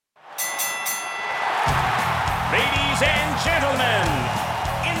and gentlemen,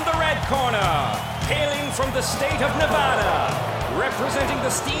 in the red corner, hailing from the state of Nevada, representing the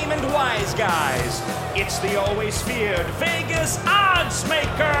Steam and Wise Guys, it's the always feared Vegas Odds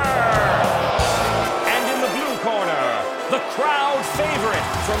Maker. And in the blue corner, the crowd favorite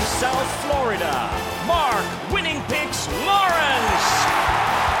from South Florida, Mark Winning Picks Lawrence.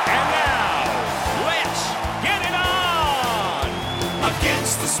 And now, let's get it on!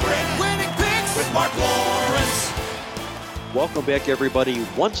 Against the Spread Winning Picks with Mark Lawrence. Welcome back, everybody.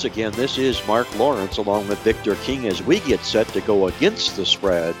 Once again, this is Mark Lawrence along with Victor King as we get set to go against the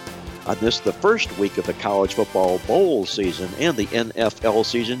spread on this, the first week of the college football bowl season and the NFL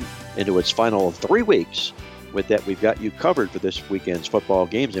season into its final 3 weeks. With that, we've got you covered for this weekend's football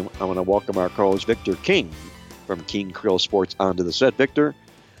games, and I want to welcome our co-host Victor King from King Krill Sports onto the set. Victor,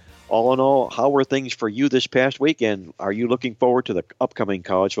 all in all, how were things for you this past weekend? Are you looking forward to the upcoming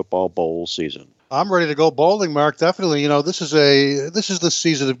college football bowl season? I'm ready to go bowling, Mark. Definitely. You know, this is the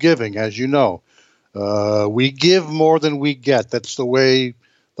season of giving, as you know. We give more than we get. That's the way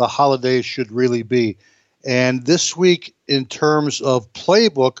the holidays should really be. And this week, in terms of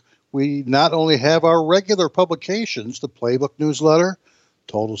Playbook, we not only have our regular publications, the Playbook newsletter,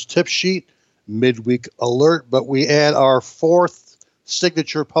 Totals Tip Sheet, Midweek Alert, but we add our fourth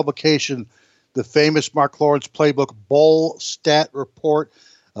signature publication, the famous Mark Lawrence Playbook Bowl Stat Report.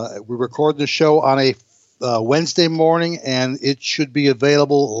 We record the show on a Wednesday morning, and it should be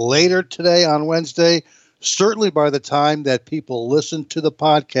available later today on Wednesday. Certainly by the time that people listen to the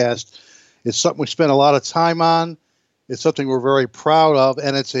podcast, it's something we spend a lot of time on. It's something we're very proud of,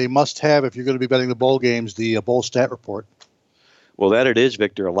 and it's a must-have if you're going to be betting the bowl games, the Bowl Stat Report. Well, that it is,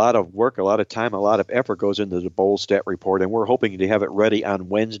 Victor. A lot of work, a lot of time, a lot of effort goes into the Bowl Stat Report, and we're hoping to have it ready on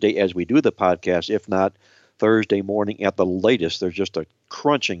Wednesday as we do the podcast, if not Thursday morning at the latest. There's just a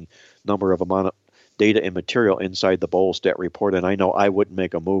crunching number of amount of data and material inside the Bowl Stat Report, and I know I wouldn't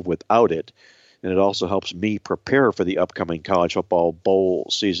make a move without it. And it also helps me prepare for the upcoming college football bowl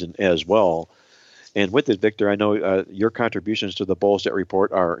season as well. And with it, Victor, I know your contributions to the Bowl Stat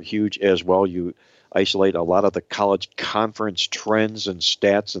Report are huge as well. You isolate a lot of the college conference trends and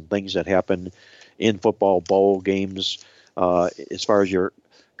stats and things that happen in football bowl games as far as your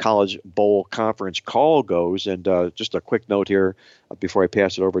college bowl conference call goes. And just a quick note here before I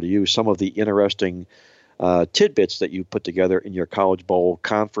pass it over to you, some of the interesting tidbits that you put together in your college bowl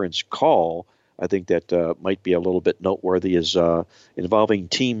conference call, I think that might be a little bit noteworthy, is involving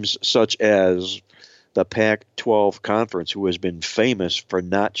teams such as the Pac-12 Conference, who has been famous for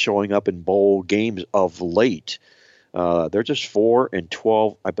not showing up in bowl games of late. They're just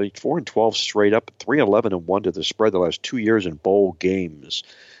 4-12, I believe 4-12 straight up, 3-11-1 to the spread the last 2 years in bowl games.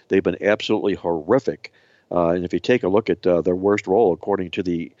 They've been absolutely horrific. And if you take a look at their worst roll, according to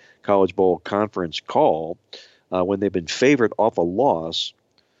the College Bowl Conference call, when they've been favored off a loss,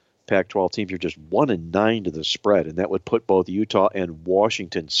 Pac-12 teams are just 1-9 to the spread, and that would put both Utah and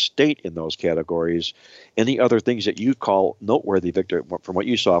Washington State in those categories. Any other things that you call noteworthy, Victor, from what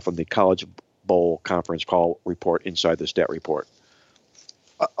you saw from the College Bowl Conference call report inside the stat report?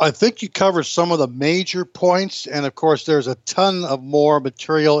 I think you covered some of the major points, and of course there's a ton of more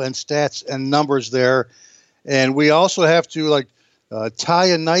material and stats and numbers there. And we also have to tie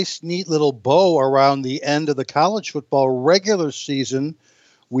a nice, neat little bow around the end of the college football regular season.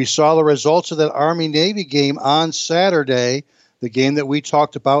 We saw the results of that Army-Navy game on Saturday, the game that we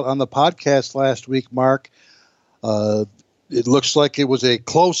talked about on the podcast last week, Mark. It looks like it was a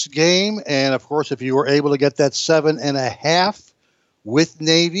close game, and of course, if you were able to get that 7.5 with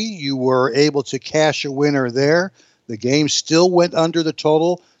Navy, you were able to cash a winner there. The game still went under the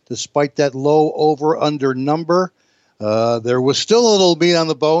total, despite that low over-under number. There was still a little meat on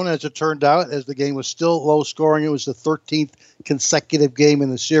the bone, as it turned out, as the game was still low scoring. It was the 13th consecutive game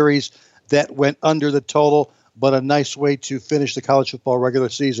in the series that went under the total, but a nice way to finish the college football regular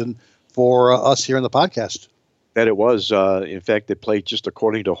season for us here in the podcast. That it was. In fact, they played just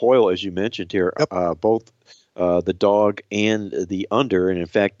according to Hoyle, as you mentioned here, yep. Both the dog and the under. And in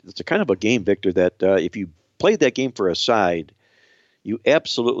fact, it's a kind of a game, Victor, that if you played that game for a side, you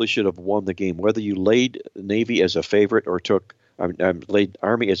absolutely should have won the game, whether you laid Navy as a favorite or laid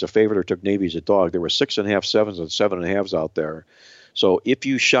Army as a favorite or took Navy as a dog. There were 6.5, 7s, and 7.5s out there. So if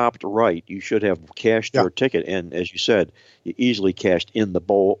you shopped right, you should have cashed your ticket. And as you said, you easily cashed in the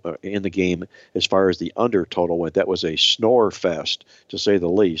bowl in the game as far as the under total went. That was a snore fest, to say the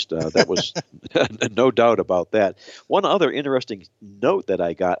least. That was no doubt about that. One other interesting note that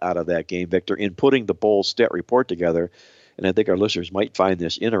I got out of that game, Victor, in putting the bowl stat report together, and I think our listeners might find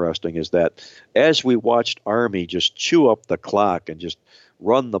this interesting, is that as we watched Army just chew up the clock and just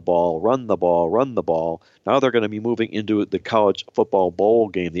run the ball, run the ball, run the ball. Now they're going to be moving into the college football bowl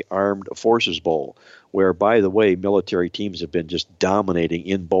game, the Armed Forces Bowl, where, by the way, military teams have been just dominating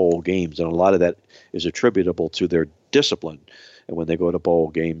in bowl games, and a lot of that is attributable to their discipline and when they go to bowl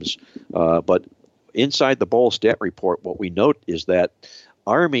games. But inside the bowl stat report, what we note is that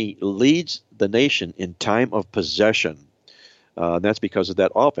Army leads the nation in time of possession. And that's because of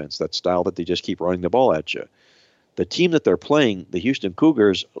that offense, that style that they just keep running the ball at you. The team that they're playing, the Houston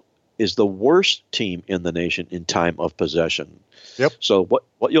Cougars, is the worst team in the nation in time of possession. Yep. So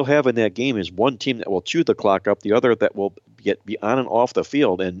what you'll have in that game is one team that will chew the clock up, the other that will be on and off the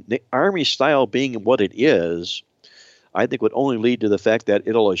field. And the Army style being what it is, I think would only lead to the fact that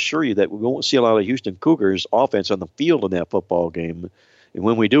it'll assure you that we won't see a lot of Houston Cougars offense on the field in that football game. And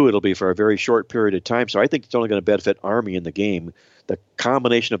when we do, it'll be for a very short period of time. So I think it's only going to benefit Army in the game. The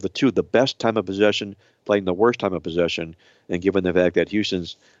combination of the two, the best time of possession, playing the worst time of possession, and given the fact that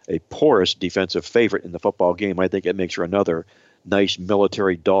Houston's a porous defensive favorite in the football game, I think it makes for another nice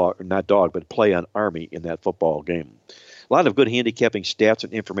military play on Army in that football game. A lot of good handicapping stats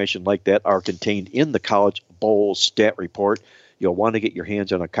and information like that are contained in the College Bowl Stat Report. You'll want to get your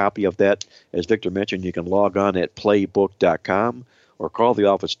hands on a copy of that. As Victor mentioned, you can log on at playbook.com or call the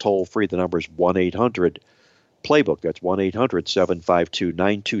office toll-free. The number is 1-800-PLAYBOOK. That's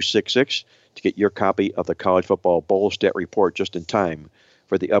 1-800-752-9266 to get your copy of the College Football Bowl Stat Report just in time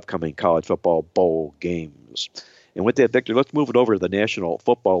for the upcoming College Football Bowl games. And with that, Victor, let's move it over to the National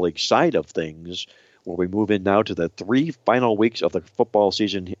Football League side of things, where we move in now to the 3 final weeks of the football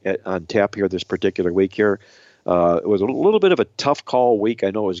season on tap here this particular week here. It was a little bit of a tough call week.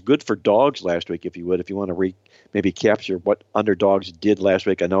 I know it was good for dogs last week, if you want to maybe capture what underdogs did last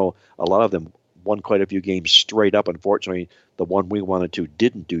week. I know a lot of them won quite a few games straight up. Unfortunately, the one we wanted to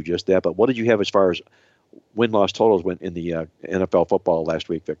didn't do just that. But what did you have as far as win-loss totals went in the NFL football last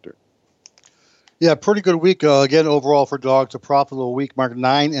week, Victor? Yeah, pretty good week. Again, overall for dogs, a profitable week. Marked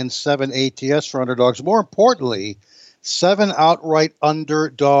 9-7 ATS for underdogs. More importantly, 7 outright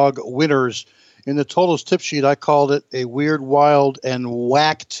underdog winners. In the totals tip sheet, I called it a weird, wild, and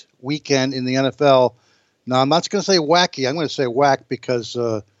whacked weekend in the NFL. Now, I'm not going to say wacky. I'm going to say whack because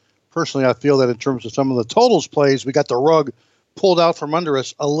personally I feel that in terms of some of the totals plays, we got the rug pulled out from under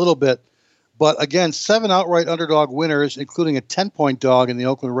us a little bit. But again, 7 outright underdog winners, including a 10-point dog in the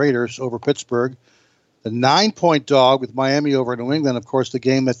Oakland Raiders over Pittsburgh. The 9-point dog with Miami over New England, of course, the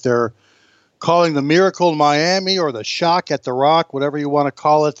game that they're calling the Miracle in Miami or the Shock at the Rock, whatever you want to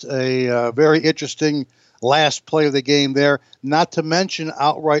call it. A very interesting last play of the game there. Not to mention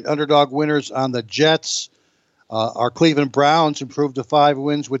outright underdog winners on the Jets. Our Cleveland Browns improved to 5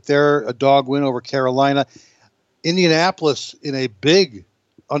 wins with their dog win over Carolina. Indianapolis in a big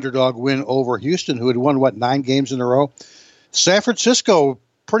underdog win over Houston, who had won, 9 games in a row. San Francisco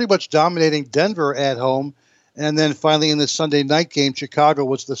pretty much dominating Denver at home. And then finally in the Sunday night game, Chicago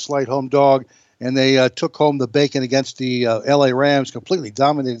was the slight home dog, and they took home the bacon against the L.A. Rams, completely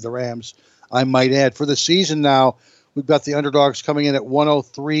dominated the Rams, I might add. For the season now, we've got the underdogs coming in at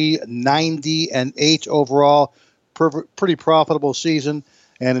 103, 90, and 8 overall. Pretty profitable season.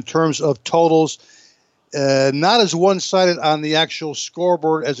 And in terms of totals, not as one-sided on the actual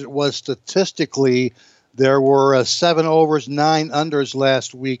scoreboard as it was statistically. There were 7 overs, 9 unders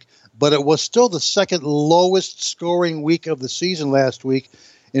last week, but it was still the second lowest scoring week of the season last week.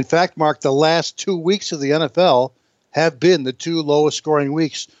 In fact, Mark, the last 2 weeks of the NFL have been the 2 lowest scoring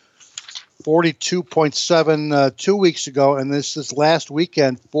weeks. 42.7 2 weeks ago, and this is last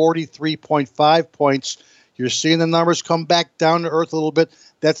weekend, 43.5 points. You're seeing the numbers come back down to earth a little bit.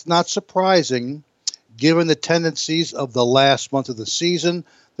 That's not surprising, given the tendencies of the last month of the season,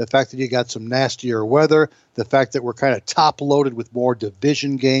 the fact that you got some nastier weather, the fact that we're kind of top-loaded with more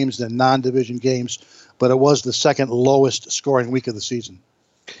division games than non-division games, but it was the second lowest scoring week of the season.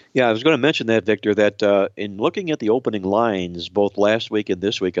 Yeah, I was going to mention that, Victor, that in looking at the opening lines both last week and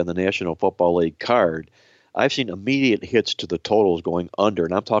this week on the National Football League card, I've seen immediate hits to the totals going under,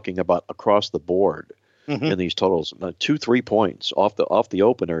 and I'm talking about across the board in these totals, 2-3 points off the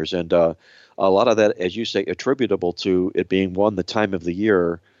openers, and a lot of that, as you say, attributable to it being the time of the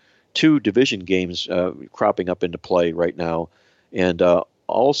year, 2 division games cropping up into play right now, and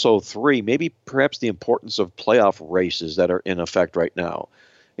also 3, maybe perhaps the importance of playoff races that are in effect right now.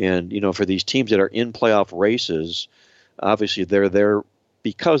 And, for these teams that are in playoff races, obviously they're there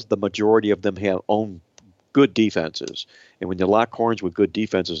because the majority of them own good defenses. And when you lock horns with good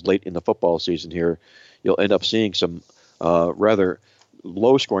defenses late in the football season here, you'll end up seeing some rather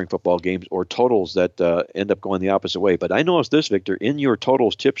low-scoring football games or totals that end up going the opposite way. But I noticed this, Victor, in your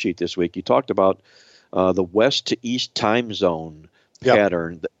totals tip sheet this week, you talked about the west to east time zone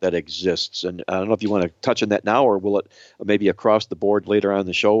pattern that exists. And I don't know if you want to touch on that now, or will it maybe across the board later on in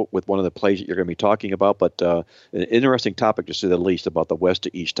the show with one of the plays that you're going to be talking about. But an interesting topic, to say the least, about the west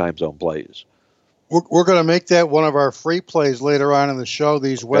to east time zone plays. We're going to make that one of our free plays later on in the show,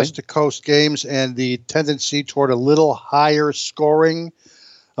 these west to coast games and the tendency toward a little higher scoring.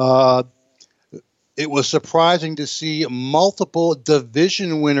 It was surprising to see multiple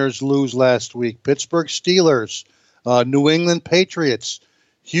division winners lose last week. Pittsburgh Steelers, New England Patriots,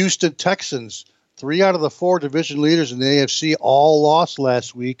 Houston Texans. 3 out of the 4 division leaders in the AFC all lost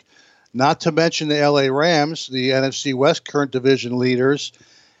last week. Not to mention the LA Rams, the NFC West current division leaders.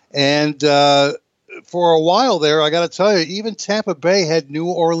 And for a while there, I got to tell you, even Tampa Bay had New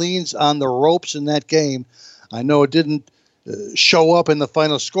Orleans on the ropes in that game. I know it didn't show up in the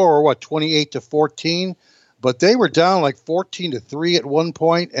final score, 28-14, but they were down like 14-3 at one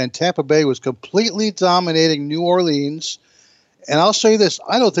point, and Tampa Bay was completely dominating New Orleans. And I'll say this,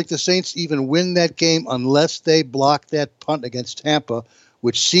 I don't think the Saints even win that game unless they block that punt against Tampa,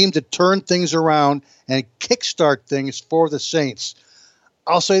 which seemed to turn things around and kickstart things for the Saints.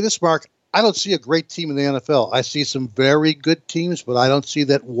 I'll say this, Mark, I don't see a great team in the NFL. I see some very good teams, but I don't see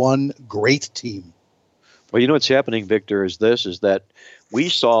that one great team. Well, you know what's happening, Victor, is that we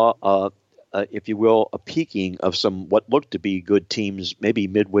saw, if you will, a peaking of some what looked to be good teams maybe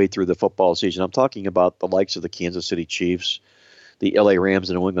midway through the football season. I'm talking about the likes of the Kansas City Chiefs, the LA Rams,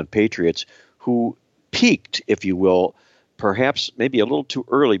 and the New England Patriots, who peaked, if you will, perhaps maybe a little too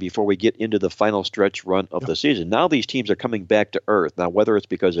early before we get into the final stretch run of the season. Now these teams are coming back to earth. Now, whether it's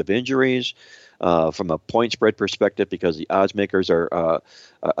because of injuries, from a point spread perspective, because the odds makers are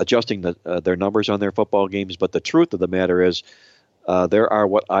adjusting their numbers on their football games, but the truth of the matter is there are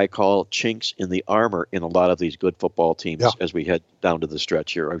what I call chinks in the armor in a lot of these good football teams as we head down to the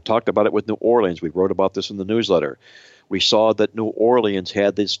stretch here. I talked about it with New Orleans. We wrote about this in the newsletter. We saw that New Orleans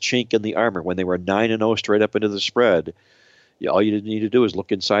had this chink in the armor when they were 9-0 straight up into the spread. All you need to do is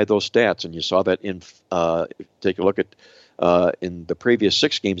look inside those stats, and you saw that in take a look at in the previous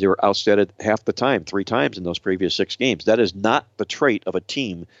 6 games, they were outstatted half the time, 3 times in those previous 6 games. That is not the trait of a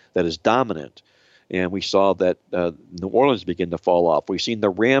team that is dominant. And we saw that New Orleans begin to fall off. We've seen the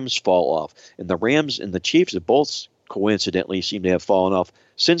Rams fall off. And the Rams and the Chiefs have both coincidentally seem to have fallen off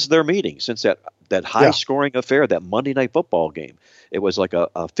since their meeting, since that high-scoring affair, that Monday Night Football game. It was like a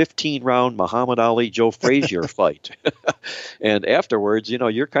 15-round Muhammad Ali-Joe Frazier fight. And afterwards,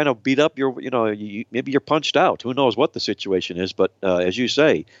 you're kind of beat up. Maybe you're punched out. Who knows what the situation is. But as you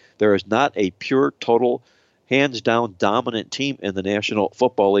say, there is not a pure, total, hands-down dominant team in the National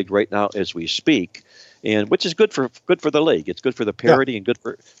Football League right now as we speak. And which is good for the league. It's good for the parity and good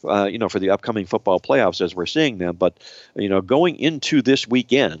for for the upcoming football playoffs as we're seeing them. But going into this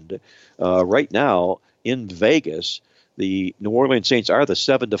weekend, right now in Vegas, the New Orleans Saints are the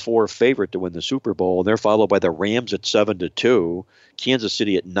 7-4 favorite to win the Super Bowl, and they're followed by the Rams at 7-2, Kansas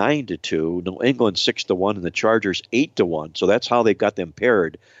City at 9-2, New England 6-1, and the Chargers 8-1. So that's how they've got them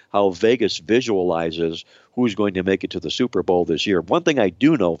paired. How Vegas visualizes who's going to make it to the Super Bowl this year. One thing I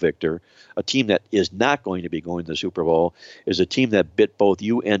do know, Victor, a team that is not going to be going to the Super Bowl is a team that bit both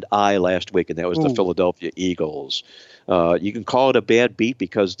you and I last week, and that was the Philadelphia Eagles. You can call it a bad beat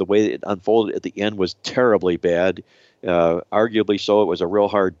because the way it unfolded at the end was terribly bad. Arguably so. It was a real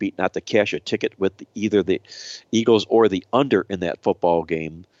hard beat not to cash a ticket with either the Eagles or the under in that football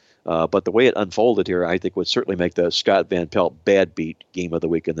game. But the way it unfolded here, I think, would certainly make the Scott Van Pelt bad beat game of the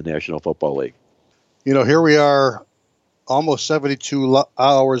week in the National Football League. Here we are almost 72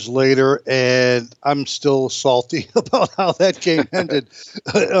 hours later, and I'm still salty about how that game ended,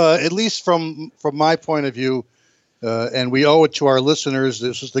 at least from my point of view. And we owe it to our listeners.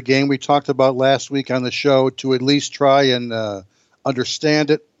 This is the game we talked about last week on the show, to at least try and understand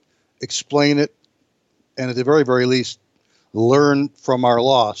it, explain it, and at the very, very least, learn from our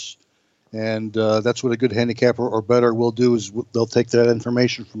loss. And that's what a good handicapper or bettor will do, is they'll take that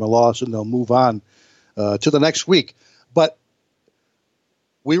information from a loss and they'll move on to the next week. But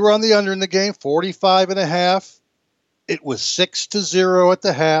we were on the under in the game, 45.5. It was 6-0 at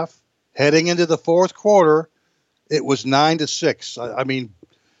the half. Heading into the fourth quarter, it was 9-6. I mean,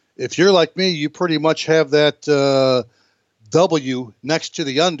 if you're like me, you pretty much have that W next to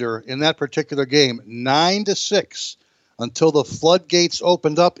the under in that particular game, 9-6, until the floodgates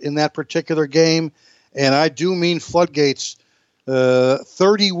opened up in that particular game. And I do mean floodgates.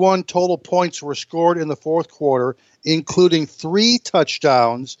 31 total points were scored in the fourth quarter, including 3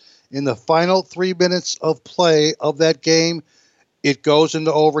 touchdowns in the final 3 minutes of play of that game. It goes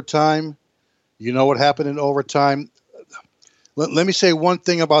into overtime. You know what happened in overtime? Let me say one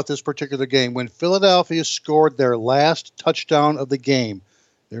thing about this particular game. When Philadelphia scored their last touchdown of the game,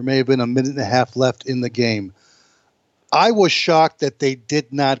 there may have been a minute and a half left in the game. I was shocked that they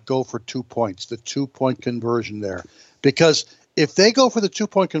did not go for 2 points, the 2-point conversion there. Because if they go for the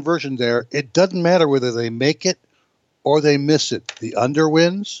 2-point conversion there, it doesn't matter whether they make it or they miss it. The under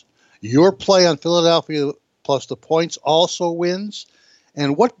wins. Your play on Philadelphia plus the points also wins.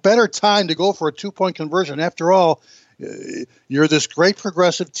 And what better time to go for a 2-point conversion? After all, you're this great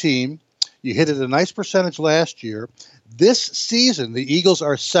progressive team. You hit it a nice percentage last year. This season, the Eagles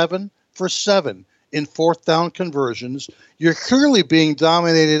are 7 for 7 in fourth down conversions. You're clearly being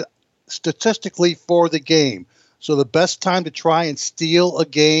dominated statistically for the game. So the best time to try and steal a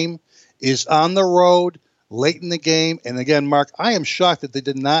game is on the road, late in the game. And again, Mark, I am shocked that they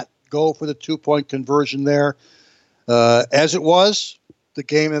did not go for the 2-point conversion there. As it was, the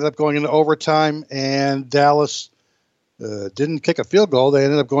game ended up going into overtime, and Dallas didn't kick a field goal. They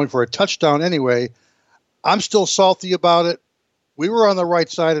ended up going for a touchdown anyway. I'm still salty about it. We were on the right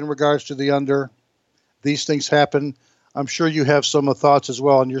side in regards to the under. These things happen. I'm sure you have some thoughts as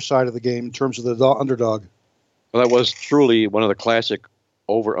well on your side of the game in terms of the underdog. Well, that was truly one of the classic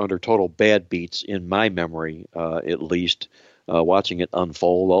over-under total bad beats in my memory, at least. Watching it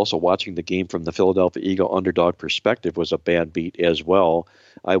unfold, also watching the game from the Philadelphia Eagle underdog perspective was a bad beat as well.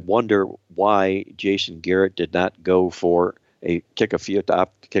 I wonder why Jason Garrett did not go for a kick a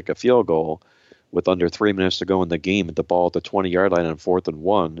field goal with under 3 minutes to go in the game at the ball at the 20-yard line on 4th and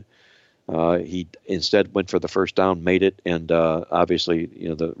 1. He instead went for the first down, made it, and obviously,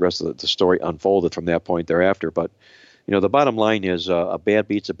 the rest of the story unfolded from that point thereafter. But the bottom line is a bad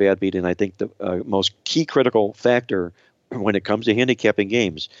beat's a bad beat, and I think the most key critical factor when it comes to handicapping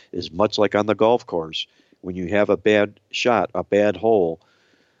games is much like on the golf course. When you have a bad shot, a bad hole,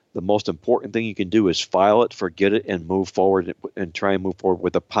 the most important thing you can do is file it, forget it, and move forward and try and move forward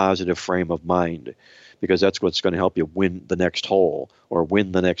with a positive frame of mind, because that's what's going to help you win the next hole or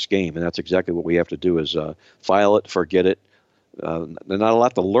win the next game. And that's exactly what we have to do is file it, forget it. There's not a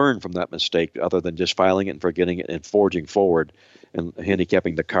lot to learn from that mistake other than just filing it and forgetting it and forging forward and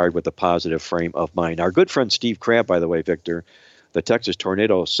handicapping the card with a positive frame of mind. Our good friend Steve Crabb, by the way, Victor, the Texas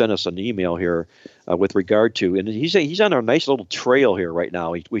Tornado, sent us an email here with regard to, and he's on our nice little trail here right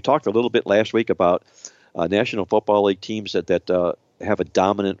now. We talked a little bit last week about National Football League teams that have a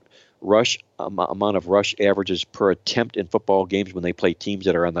dominant rush amount of rush averages per attempt in football games when they play teams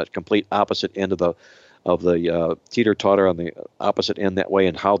that are on that complete opposite end of the teeter-totter on the opposite end that way,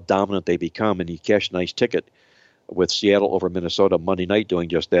 and how dominant they become. And he cashed a nice ticket with Seattle over Minnesota Monday night doing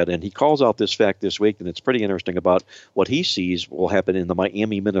just that. And he calls out this fact this week, and it's pretty interesting about what he sees will happen in the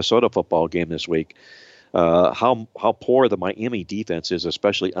Miami-Minnesota football game this week. How poor the Miami defense is,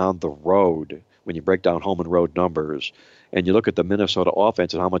 especially on the road, when you break down home and road numbers. And you look at the Minnesota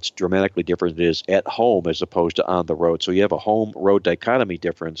offense and how much dramatically different it is at home as opposed to on the road. So you have a home-road dichotomy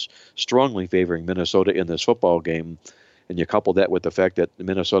difference strongly favoring Minnesota in this football game. And you couple that with the fact that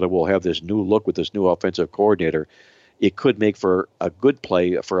Minnesota will have this new look with this new offensive coordinator, it could make for a good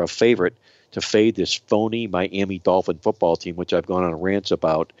play for a favorite to fade this phony Miami Dolphin football team, which I've gone on rants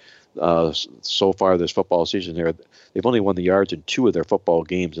about so far this football season here. They've only won the yards in 2 of their football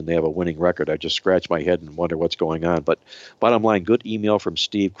games, and they have a winning record. I just scratch my head and wonder what's going on. But bottom line, good email from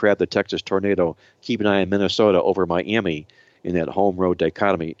Steve Crabb, the Texas Tornado. Keep an eye on Minnesota over Miami in that home-road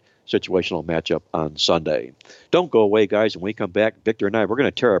dichotomy situational matchup on Sunday. Don't go away, guys. When we come back, Victor and I, we're going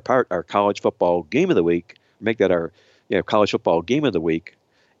to tear apart our college football game of the week, make that our college football game of the week,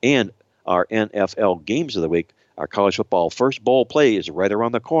 and our NFL games of the week. Our college football first bowl play is right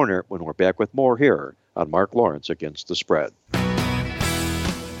around the corner when we're back with more here on Mark Lawrence Against the Spread.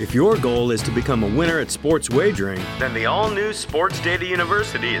 If your goal is to become a winner at sports wagering, then the all-new Sports Data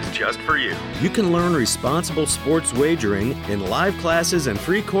University is just for you. You can learn responsible sports wagering in live classes and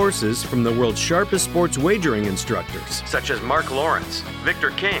free courses from the world's sharpest sports wagering instructors, such as Mark Lawrence,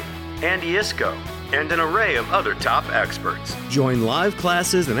 Victor King, Andy Iskoe, and an array of other top experts. Join live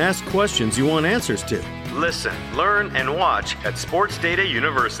classes and ask questions you want answers to. Listen, learn, and watch at Sports Data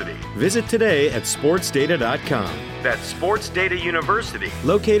University. Visit today at sportsdata.com. That's Sports Data University,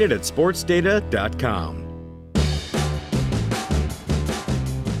 located at sportsdata.com.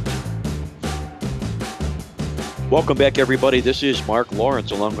 Welcome back, everybody. This is Mark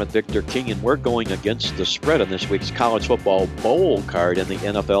Lawrence along with Victor King, and we're going against the spread on this week's college football bowl card in the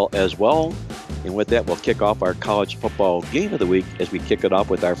NFL as well. And with that, we'll kick off our college football game of the week as we kick it off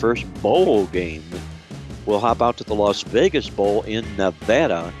with our first bowl game. We'll hop out to the Las Vegas Bowl in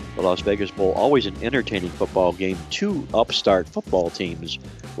Nevada. The Las Vegas Bowl, always an entertaining football game. 2 upstart football teams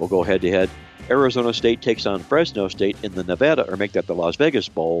will go head-to-head Arizona State takes on Fresno State in the Nevada, or make that the Las Vegas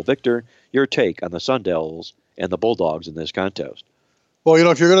Bowl. Victor, your take on the Sun Devils and the Bulldogs in this contest? Well,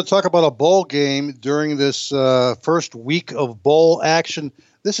 if you're going to talk about a bowl game during this first week of bowl action,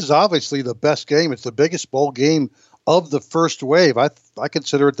 this is obviously the best game. It's the biggest bowl game of the first wave. I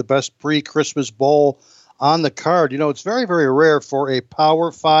consider it the best pre-Christmas bowl on the card. It's very, very rare for a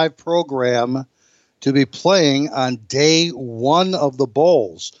Power 5 program to be playing on day one of the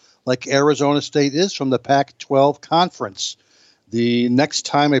bowls, like Arizona State is from the Pac-12 conference. The next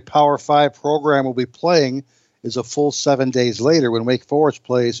time a Power 5 program will be playing is a full 7 days later when Wake Forest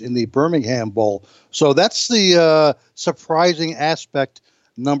plays in the Birmingham Bowl. So that's the surprising aspect,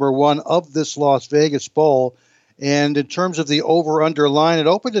 number one, of this Las Vegas Bowl. And in terms of the over-under line, it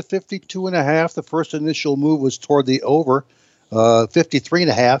opened at 52.5. The first initial move was toward the over,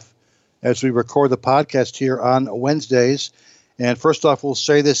 53.5, as we record the podcast here on Wednesdays. And first off, we'll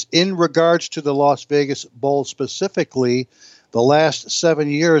say this in regards to the Las Vegas Bowl specifically. The last 7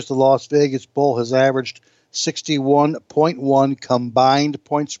 years, the Las Vegas Bowl has averaged 61.1 combined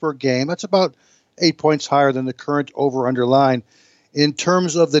points per game. That's about 8 points higher than the current over-under line. In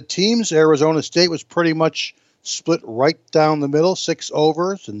terms of the teams, Arizona State was pretty much split right down the middle, 6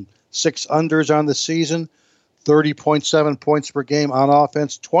 overs and 6 unders on the season, 30.7 points per game on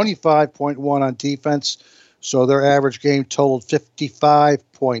offense, 25.1 on defense. So their average game totaled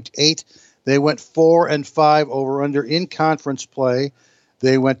 55.8. They went 4-5 over-under in conference play.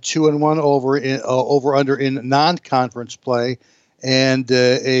 They went 2-1 over-under in non-conference play, and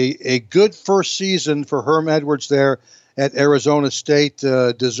a good first season for Herm Edwards there at Arizona State,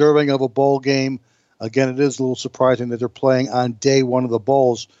 deserving of a bowl game. Again, it is a little surprising that they're playing on day one of the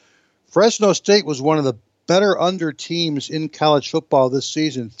bowls. Fresno State was one of the better under teams in college football this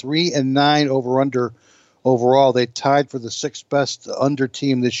season, 3-9 over-under overall. They tied for the 6th best under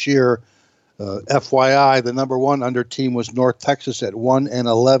team this year. FYI, the number one under team was North Texas at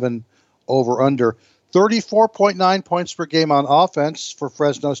 1-11 over-under. 34.9 points per game on offense for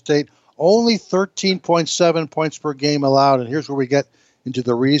Fresno State. Only 13.7 points per game allowed. And here's where we get into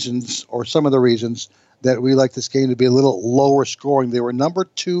the reasons, or some of the reasons, that we like this game to be a little lower scoring. They were number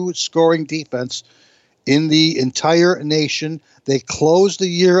 2 scoring defense in the entire nation. They closed the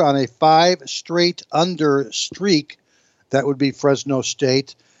year on a 5 straight under streak. That would be Fresno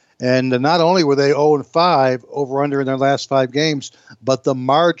State. And not only were they 0-5 over-under in their last 5 games, but the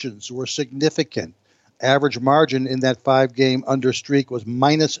margins were significant. Average margin in that 5-game under streak was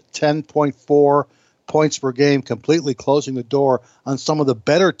minus 10.4 points per game, completely closing the door on some of the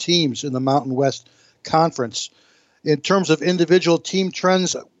better teams in the Mountain West Conference. In terms of individual team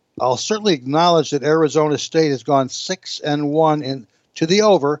trends, I'll certainly acknowledge that Arizona State has gone 6-1 to the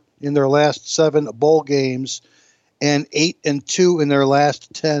over in their last 7 bowl games, and 8-2 in their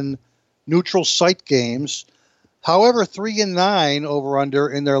last 10 neutral site games. However, 3-9 over-under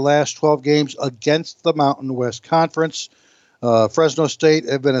in their last 12 games against the Mountain West Conference. Fresno State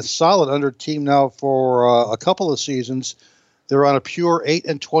have been a solid under team now for a couple of seasons. They're on a pure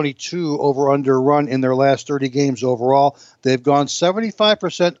 8-22 over-under run in their last 30 games overall. They've gone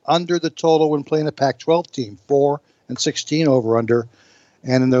 75% under the total when playing a Pac-12 team, 4-16 over-under.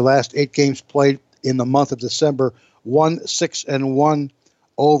 And in their last 8 games played in the month of December, 6-1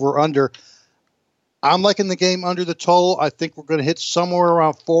 over-under. I'm liking the game under the total. I think we're going to hit somewhere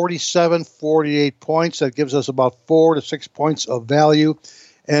around 47, 48 points. That gives us about 4 to 6 points of value.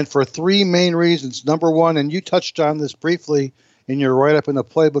 And for 3 main reasons. Number one, and you touched on this briefly in your write-up in the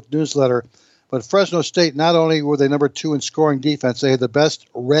Playbook newsletter, but Fresno State, not only were they number 2 in scoring defense, they had the best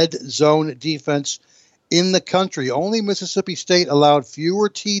red zone defense in the country. Only Mississippi State allowed fewer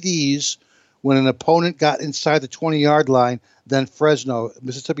TDs when an opponent got inside the 20-yard line than Fresno.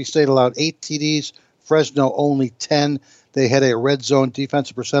 Mississippi State allowed 8 TDs, Fresno only 10. They had a red zone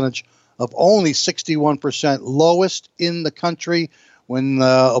defensive percentage of only 61%, lowest in the country. When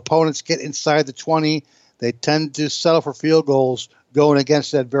opponents get inside the 20, they tend to settle for field goals going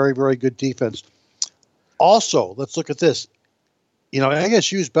against that very, very good defense. Also, let's look at this.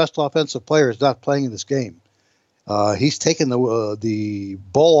 ASU's best offensive player is not playing in this game. He's taken the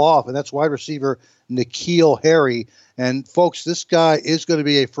ball off, and that's wide receiver N'Keal Harry. And, folks, this guy is going to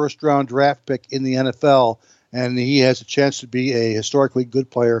be a first-round draft pick in the NFL, and he has a chance to be a historically good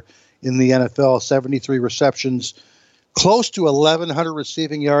player in the NFL. 73 receptions, close to 1,100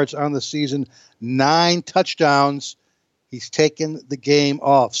 receiving yards on the season, 9 touchdowns. He's taken the game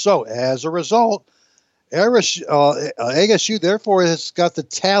off. So, as a result, ASU, therefore, has got the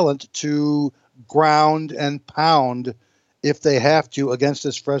talent to ground and pound if they have to against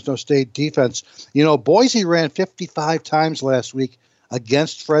this Fresno State defense. Boise ran 55 times last week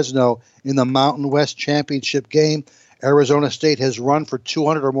against Fresno in the Mountain West Championship game. Arizona State has run for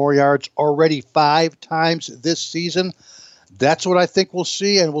 200 or more yards already 5 times this season. That's what I think we'll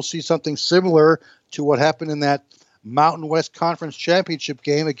see, and we'll see something similar to what happened in that Mountain West Conference Championship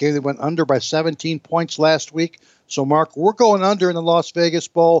game, a game that went under by 17 points last week. So, Mark, we're going under in the Las Vegas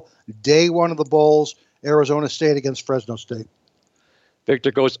Bowl, day one of the bowls, Arizona State against Fresno State.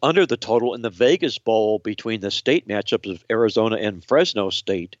 Victor goes under the total in the Vegas Bowl between the state matchups of Arizona and Fresno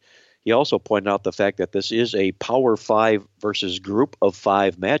State. He also pointed out the fact that this is a Power 5 versus Group of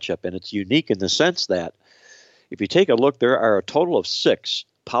 5 matchup, and it's unique in the sense that if you take a look, there are a total of 6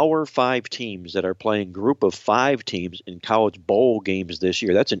 Power 5 teams that are playing Group of 5 teams in college bowl games this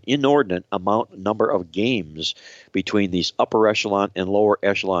year. That's an inordinate number of games between these upper echelon and lower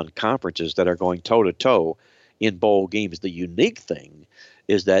echelon conferences that are going toe-to-toe in bowl games. The unique thing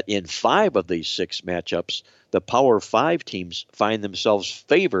is that in 5 of these 6 matchups, the Power 5 teams find themselves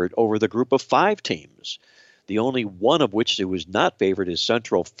favored over the Group of 5 teams. The only one of which it was not favored is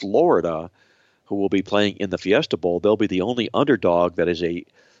Central Florida, who will be playing in the Fiesta Bowl. They'll be the only underdog that is a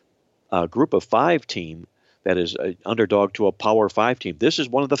Group of 5 team that is an underdog to a Power 5 team. This is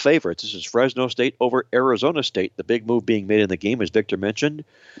one of the favorites. This is Fresno State over Arizona State. The big move being made in the game, as Victor mentioned,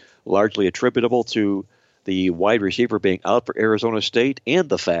 largely attributable to the wide receiver being out for Arizona State and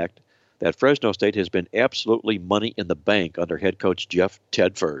the fact that Fresno State has been absolutely money in the bank under head coach Jeff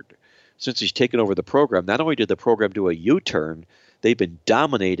Tedford. Since he's taken over the program, not only did the program do a U-turn, they've been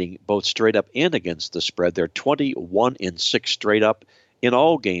dominating both straight up and against the spread. They're 21-6 straight up in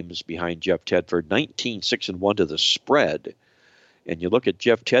all games behind Jeff Tedford, 19-6-1 to the spread. And you look at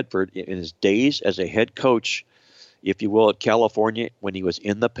Jeff Tedford in his days as a head coach, if you will, at California, when he was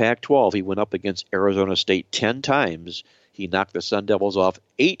in the Pac-12, he went up against Arizona State 10 times. He knocked the Sun Devils off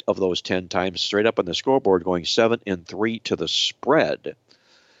 8 of those 10 times straight up on the scoreboard, going 7-3 to the spread.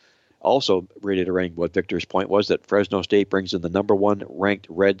 Also, reiterating what Victor's point was, that Fresno State brings in the number 1 ranked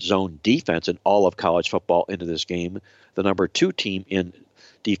red zone defense in all of college football into this game, the number 2 team in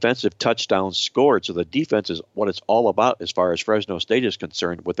defensive touchdowns scored. So the defense is what it's all about as far as Fresno State is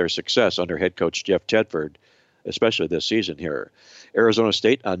concerned with their success under head coach Jeff Tedford, especially this season here. Arizona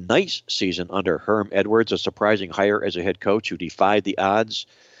State, a nice season under Herm Edwards, a surprising hire as a head coach who defied the odds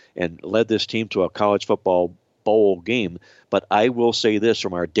and led this team to a college football bowl game. But I will say this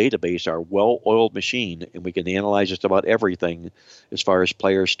from our database, our well-oiled machine, and we can analyze just about everything as far as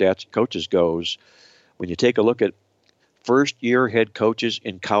players, stats, coaches goes. When you take a look at first-year head coaches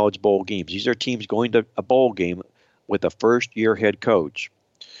in college bowl games, these are teams going to a bowl game with a first-year head coach.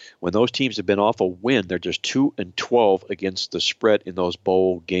 When those teams have been off a win, they're just 2-12 against the spread in those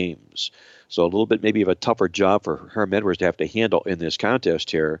bowl games. So a little bit maybe of a tougher job for Herm Edwards to have to handle in this contest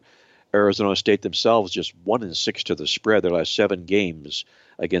here. Arizona State themselves just 1-6 to the spread their last 7 games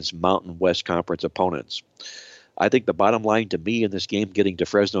against Mountain West Conference opponents. I think the bottom line to me in this game, getting to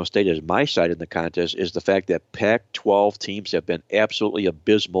Fresno State as my side in the contest, is the fact that Pac-12 teams have been absolutely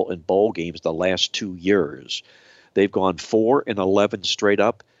abysmal in bowl games the last 2 years. They've gone 4-11 straight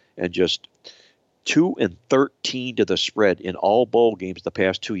up and just 2-13 to the spread in all bowl games the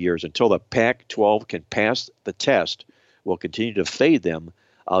past 2 years. Until the Pac-12 can pass the test, we'll continue to fade them.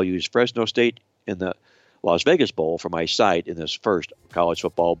 I'll use Fresno State in the Las Vegas Bowl for my side in this first college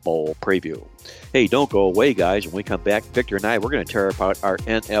football bowl preview. Hey, don't go away, guys. When we come back, Victor and I, we're going to tear apart our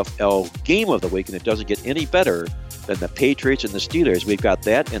NFL game of the week, and it doesn't get any better than the Patriots and the Steelers. We've got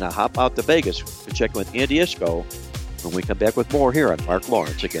that and a hop out to Vegas to check with Andy Isco when we come back with more here on Mark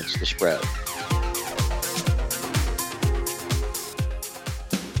Lawrence Against the Spread.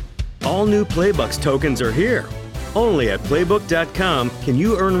 All new Playbucks tokens are here. Only at Playbook.com can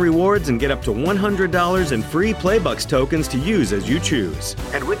you earn rewards and get up to $100 in free Playbucks tokens to use as you choose.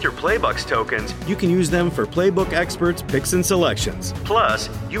 And with your Playbucks tokens, you can use them for Playbook Experts picks and selections. Plus,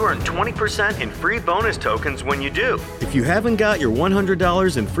 you earn 20% in free bonus tokens when you do. If you haven't got your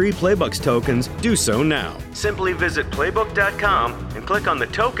 $100 in free Playbucks tokens, do so now. Simply visit Playbook.com and click on the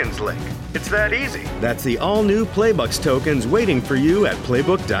tokens link. It's that easy. That's the all-new Playbucks tokens waiting for you at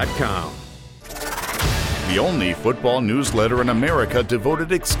Playbook.com. The only football newsletter in America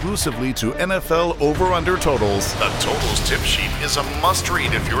devoted exclusively to NFL over-under totals. The Totals Tip Sheet is a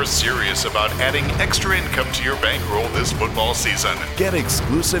must-read if you're serious about adding extra income to your bankroll this football season. Get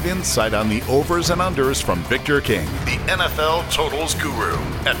exclusive insight on the overs and unders from Victor King, the NFL Totals Guru,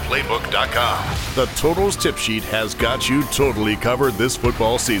 at Playbook.com. The Totals Tip Sheet has got you totally covered this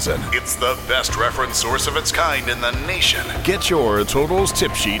football season. It's the best reference source of its kind in the nation. Get your Totals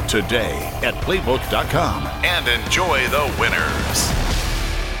Tip Sheet today at Playbook.com. And enjoy the winners.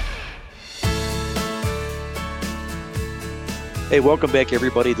 Hey, welcome back,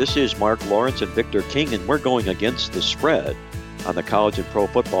 everybody. This is Mark Lawrence and Victor King, and we're going against the spread on the college and pro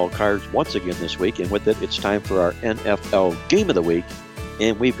football cards once again this week. And with it, it's time for our NFL Game of the Week.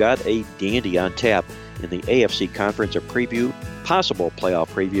 And we've got a dandy on tap in the AFC Conference, a preview, possible playoff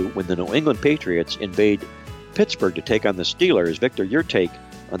preview, when the New England Patriots invade Pittsburgh to take on the Steelers. Victor, your take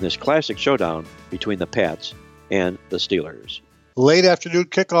on this classic showdown between the Pats and the Steelers. Late afternoon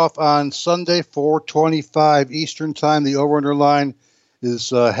kickoff on Sunday, 4:25 Eastern Time. The over-under line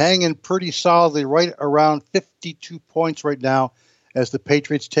is hanging pretty solidly right around 52 points right now as the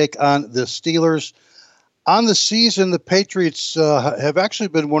Patriots take on the Steelers. On the season, the Patriots have actually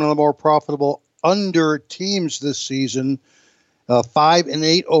been one of the more profitable under teams this season.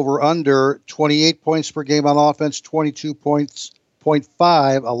 5-8 over under, 28 points per game on offense,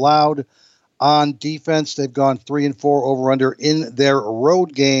 22.5 allowed on defense. They've gone 3-4 over under in their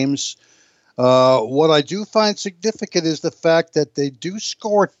road games. What I do find significant is the fact that they do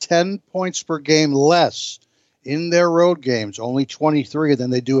score 10 points per game less in their road games, only 23 than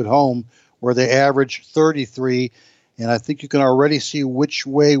they do at home, where they average 33. And I think you can already see which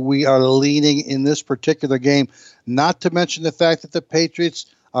way we are leaning in this particular game, not to mention the fact that the Patriots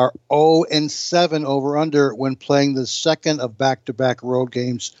are 0-7 over under when playing the second of back-to-back road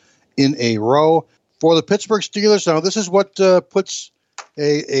games in a row. For the Pittsburgh Steelers, now this is what puts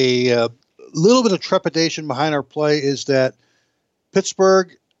a little bit of trepidation behind our play, is that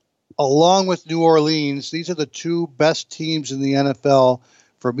Pittsburgh, along with New Orleans, these are the two best teams in the NFL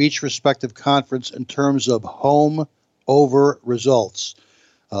from each respective conference in terms of home over results.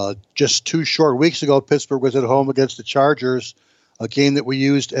 Just 2 short weeks ago, Pittsburgh was at home against the Chargers, a game that we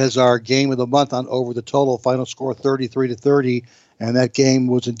used as our game of the month on Over the Total, final score 33-30, and that game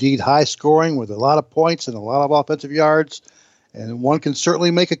was indeed high scoring with a lot of points and a lot of offensive yards, and one can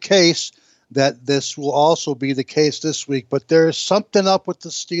certainly make a case that this will also be the case this week. But there's something up with the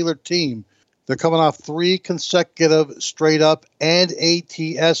Steeler team. They're coming off 3 consecutive straight-up and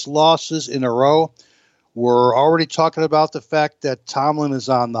ATS losses in a row. We're already talking about the fact that Tomlin is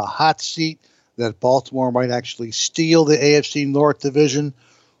on the hot seat, that Baltimore might actually steal the AFC North division.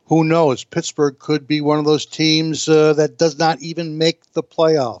 Who knows? Pittsburgh could be one of those teams that does not even make the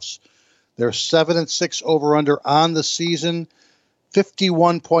playoffs. They're 7-6 over-under on the season.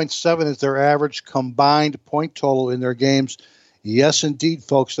 51.7 is their average combined point total in their games. Yes, indeed,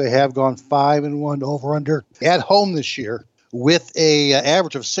 folks, they have gone 5-1 over-under at home this year, with a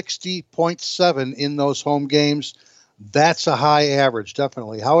average of 60.7 in those home games. That's a high average,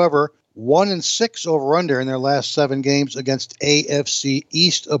 definitely. However, 1-6 over-under in their last 7 games against AFC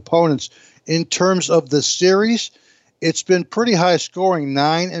East opponents. In terms of the series, it's been pretty high scoring,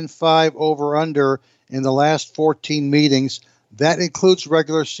 9-5 over-under in the last 14 meetings. That includes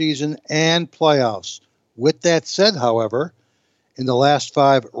regular season and playoffs. With that said, however, in the last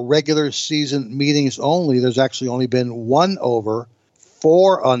 5 regular season meetings only, there's actually only been 1 over,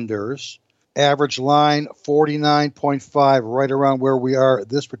 4 unders, average line 49.5, right around where we are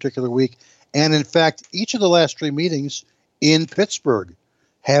this particular week. And in fact, each of the last 3 meetings in Pittsburgh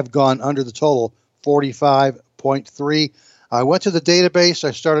have gone under the total, 45.3. I went to the database.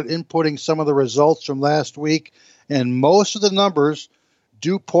 I started inputting some of the results from last week, and most of the numbers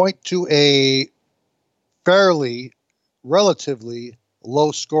do point to a relatively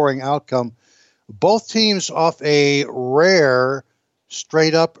low-scoring outcome. Both teams off a rare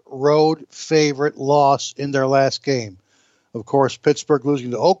straight-up road favorite loss in their last game. Of course, Pittsburgh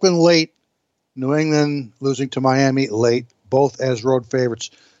losing to Oakland late, New England losing to Miami late, both as road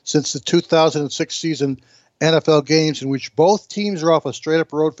favorites. Since the 2006 season, NFL games in which both teams are off a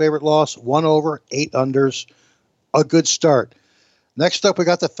straight-up road favorite loss, 1 over, 8 unders, a good start. Next up, we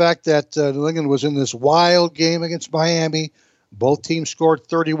got the fact that New England was in this wild game against Miami. Both teams scored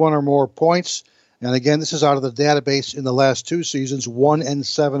 31 or more points. And again, this is out of the database in the last 2 seasons,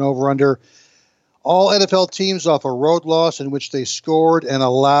 1-7 over under. All NFL teams off a road loss in which they scored and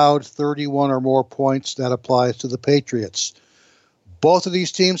allowed 31 or more points. That applies to the Patriots. Both of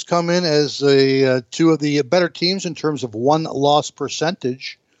these teams come in as 2 of the better teams in terms of won-loss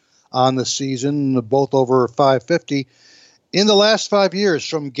percentage on the season, both over 550. In the last 5 years,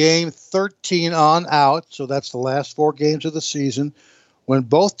 from game 13 on out, so that's the last 4 games of the season, when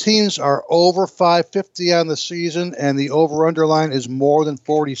both teams are over 550 on the season and the over-under line is more than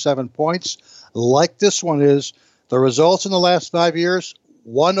 47 points, like this one is, the results in the last 5 years,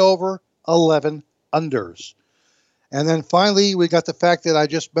 1 over, 11 unders. And then finally, we got the fact that I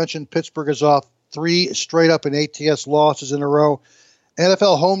just mentioned Pittsburgh is off 3 straight-up and ATS losses in a row.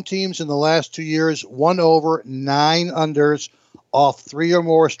 NFL home teams in the last 2 years, 1 over, 9 unders, off 3 or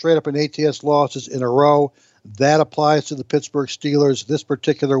more straight-up and ATS losses in a row. That applies to the Pittsburgh Steelers this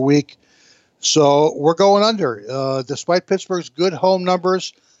particular week. So we're going under. Despite Pittsburgh's good home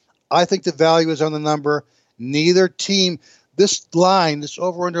numbers, I think the value is on the number. Neither team, this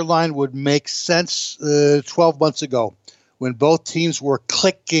over-under line would make sense 12 months ago when both teams were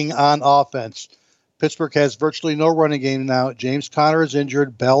clicking on offense. Pittsburgh has virtually no running game now. James Conner is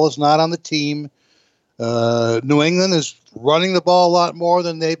injured. Bell is not on the team. New England is running the ball a lot more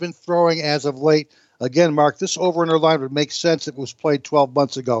than they've been throwing as of late. Again, Mark, this over-under line would make sense if it was played 12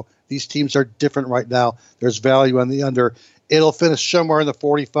 months ago. These teams are different right now. There's value on the under. It'll finish somewhere in the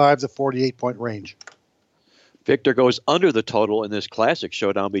 45 to 48-point range. Victor goes under the total in this classic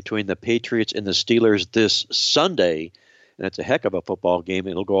showdown between the Patriots and the Steelers this Sunday. And it's a heck of a football game.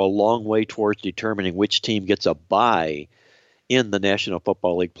 It'll go a long way towards determining which team gets a bye in the National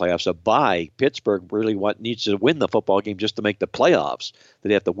Football League playoffs. A bye, Pittsburgh really needs to win the football game just to make the playoffs.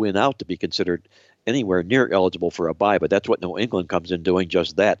 They'd have to win out to be considered anywhere near eligible for a bye. But that's what New England comes in doing,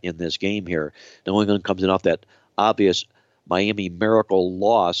 just that in this game here. New England comes in off that obvious Miami Miracle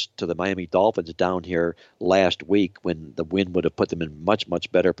loss to the Miami Dolphins down here last week when the win would have put them in much,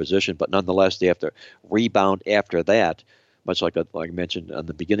 much better position. But nonetheless, they have to rebound after that. Much like I mentioned on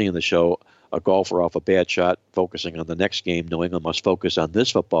the beginning of the show, a golfer off a bad shot focusing on the next game. New England must focus on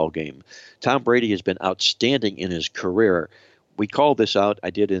this football game. Tom Brady has been outstanding in his career. We called this out. I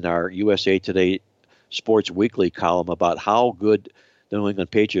did in our USA Today Sports Weekly column about how good the New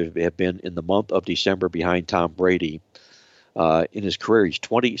England Patriots have been in the month of December behind Tom Brady. In his career, he's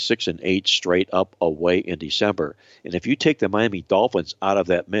 26-8 straight up away in December. And if you take the Miami Dolphins out of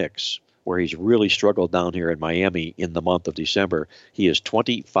that mix, where he's really struggled down here in Miami in the month of December, he is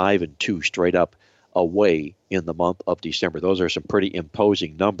 25-2 straight up away in the month of December. Those are some pretty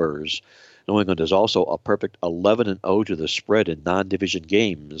imposing numbers. New England is also a perfect 11-0 to the spread in non-division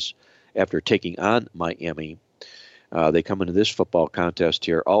games after taking on Miami. They come into this football contest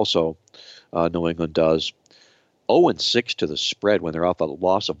here also, New England does, 0-6 to the spread when they're off a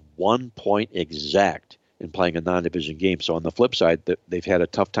loss of 1 point exact in playing a non-division game. So on the flip side, they've had a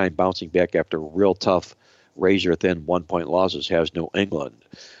tough time bouncing back after real tough, razor-thin 1-point losses has New England.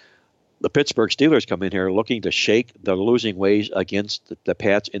 The Pittsburgh Steelers come in here looking to shake the losing ways against the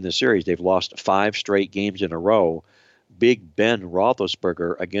Pats in the series. They've lost 5 straight games in a row. Big Ben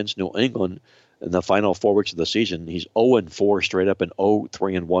Roethlisberger against New England in the final 4 weeks of the season. He's 0-4 straight up and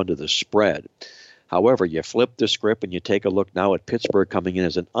 0-3-1 to the spread. However, you flip the script and you take a look now at Pittsburgh coming in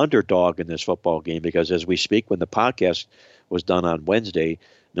as an underdog in this football game because as we speak, when the podcast was done on Wednesday,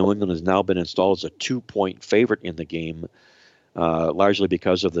 New England has now been installed as a 2-point favorite in the game, largely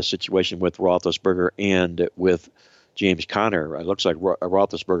because of the situation with Roethlisberger and with James Conner. It looks like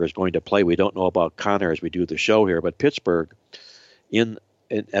Roethlisberger is going to play. We don't know about Conner as we do the show here, but Pittsburgh,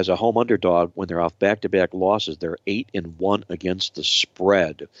 as a home underdog, when they're off back-to-back losses, they're 8-1 against the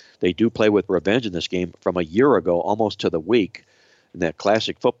spread. They do play with revenge in this game from a year ago, almost to the week, in that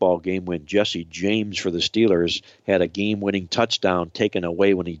classic football game when Jesse James for the Steelers had a game-winning touchdown taken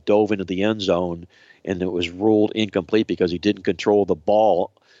away when he dove into the end zone, and it was ruled incomplete because he didn't control the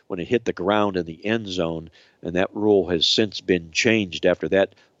ball when it hit the ground in the end zone, and that rule has since been changed after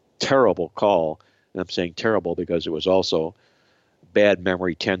that terrible call. And I'm saying terrible because it was also bad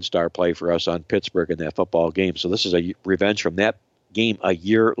memory 10-star play for us on Pittsburgh in that football game. So this is a revenge from that game a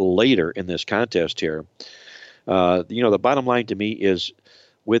year later in this contest here. The bottom line to me is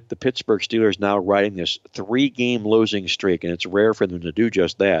with the Pittsburgh Steelers now riding this 3-game losing streak, and it's rare for them to do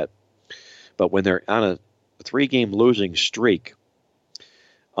just that, but when they're on a 3-game losing streak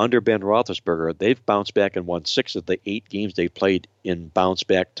under Ben Roethlisberger, they've bounced back and won 6 of the 8 games they played in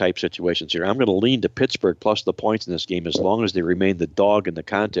bounce-back type situations here. I'm going to lean to Pittsburgh plus the points in this game as long as they remain the dog in the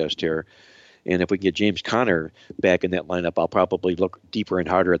contest here. And if we get James Conner back in that lineup, I'll probably look deeper and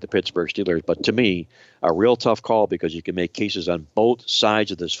harder at the Pittsburgh Steelers. But to me, a real tough call because you can make cases on both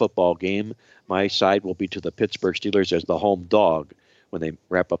sides of this football game. My side will be to the Pittsburgh Steelers as the home dog when they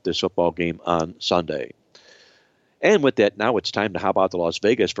wrap up this football game on Sunday. And with that, now it's time to hop out to Las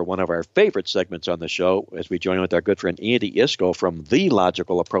Vegas for one of our favorite segments on the show as we join with our good friend Andy Iskoe from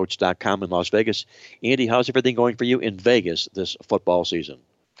TheLogicalApproach.com in Las Vegas. Andy, how's everything going for you in Vegas this football season?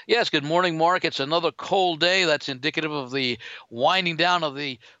 Yes, good morning, Mark. It's another cold day. That's indicative of the winding down of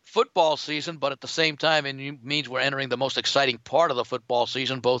the football season, but at the same time, it means we're entering the most exciting part of the football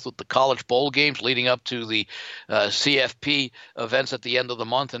season, both with the college bowl games leading up to the CFP events at the end of the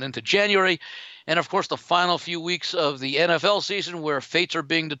month and into January. And, of course, the final few weeks of the NFL season where fates are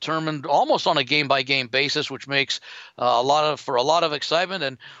being determined almost on a game-by-game basis, which makes a lot of excitement.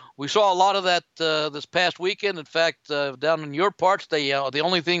 And we saw a lot of that this past weekend. In fact, down in your parts, the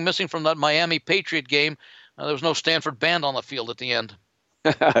only thing missing from that Miami Patriot game There was no Stanford band on the field at the end.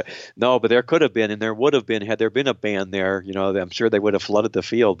 No, but there could have been, and there would have been had there been a band there. I'm sure they would have flooded the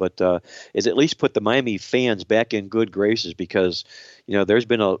field. But it's at least put the Miami fans back in good graces because, there's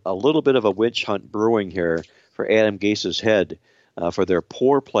been a little bit of a witch hunt brewing here for Adam Gase's head for their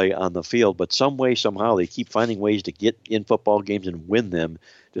poor play on the field. But some way, somehow, they keep finding ways to get in football games and win them,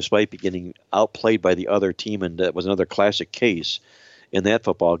 despite getting outplayed by the other team. And that was another classic case in that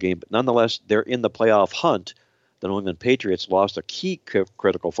football game. But nonetheless, they're in the playoff hunt. The New England Patriots lost a key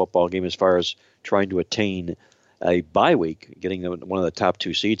critical football game as far as trying to attain a bye week, getting one of the top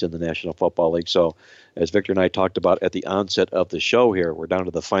 2 seeds in the National Football League. So, as Victor and I talked about at the onset of the show here, we're down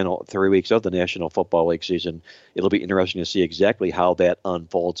to the final 3 weeks of the National Football League season. It'll be interesting to see exactly how that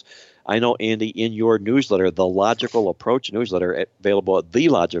unfolds. I know, Andy, in your newsletter, The Logical Approach newsletter, available at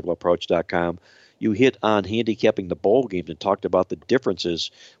thelogicalapproach.com, you hit on handicapping the bowl games and talked about the differences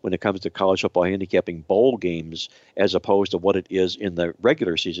when it comes to college football handicapping bowl games as opposed to what it is in the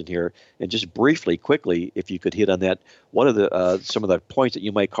regular season here. And just briefly, quickly, if you could hit on that, what are the some of the points that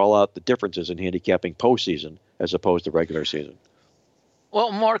you might call out the differences in handicapping postseason as opposed to regular season?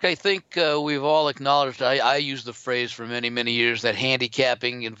 Well, Mark, I think we've all acknowledged, I use the phrase for many, many years, that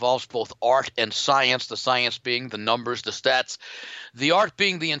handicapping involves both art and science, the science being the numbers, the stats, the art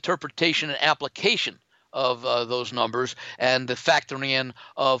being the interpretation and application of those numbers, and the factoring in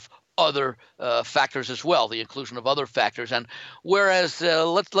of other factors as well, the inclusion of other factors. And whereas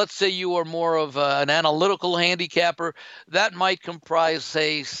let's say you are more of an analytical handicapper, that might comprise,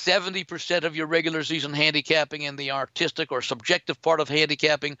 say, 70% of your regular season handicapping, and the artistic or subjective part of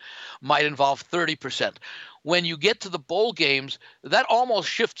handicapping might involve 30%. When you get to the bowl games, that almost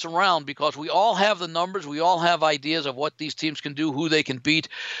shifts around because we all have the numbers, we all have ideas of what these teams can do, who they can beat,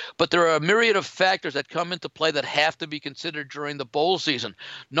 but there are a myriad of factors that come into play that have to be considered during the bowl season.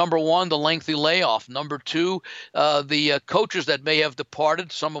 Number one, the lengthy layoff. Number two, the coaches that may have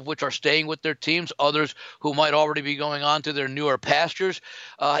departed, some of which are staying with their teams, others who might already be going on to their newer pastures.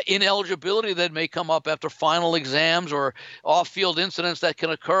 Ineligibility that may come up after final exams or off-field incidents that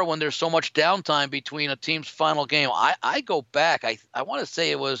can occur when there's so much downtime between a team's final game. I go back, I want to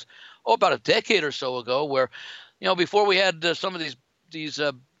say it was about a decade or so ago where, before we had some of these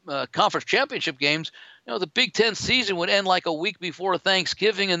conference championship games, the Big Ten season would end like a week before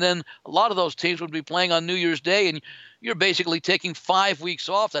Thanksgiving, and then a lot of those teams would be playing on New Year's Day, and you're basically taking 5 weeks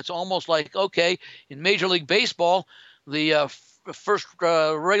off. That's almost like, okay, in Major League Baseball, the first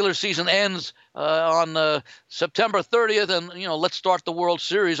regular season ends on September 30th, and let's start the World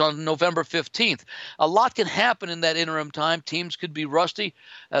Series on November 15th. A lot can happen in that interim time. Teams could be rusty.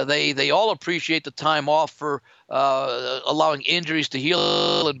 They all appreciate the time off for allowing injuries to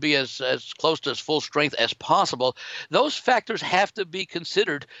heal and be as close to as full strength as possible. Those factors have to be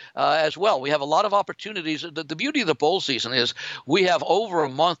considered as well. We have a lot of opportunities. The beauty of the bowl season is we have over a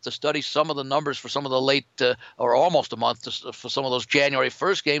month to study some of the numbers for some of the late or almost a month for some of those January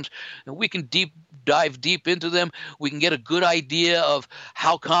 1st games, and we can dive deep into them. We can get a good idea of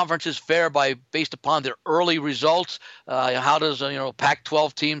how conferences fare based upon their early results. How does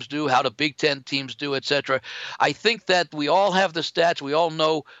Pac-12 teams do? How do Big Ten teams do, etc. I think that we all have the stats. We all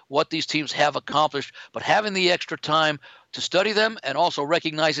know what these teams have accomplished, but having the extra time to study them and also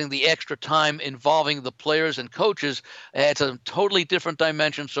recognizing the extra time involving the players and coaches adds a totally different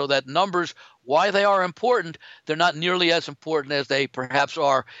dimension, so that numbers, why they are important, they're not nearly as important as they perhaps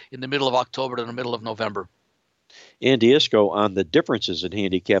are in the middle of October to the middle of November. Andy Iskoe on the differences in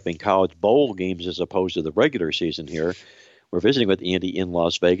handicapping college bowl games as opposed to the regular season here. We're visiting with Andy in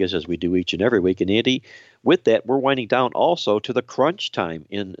Las Vegas, as we do each and every week. And Andy, with that, we're winding down also to the crunch time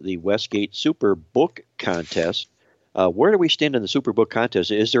in the Westgate Superbook Contest. Where do we stand in the Superbook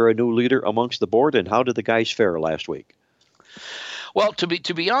Contest? Is there a new leader amongst the board, and how did the guys fare last week? Well, to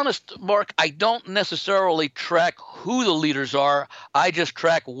be honest, Mark, I don't necessarily track who the leaders are. I just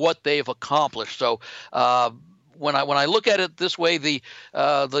track what they've accomplished. So when I look at it this way, the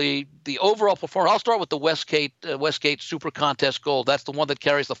overall performance, I'll start with the Westgate Super Contest Gold. That's the one that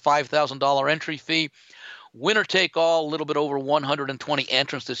carries the $5,000 entry fee. Winner take all, a little bit over 120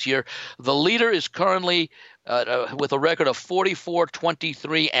 entrants this year. The leader is currently with a record of 44,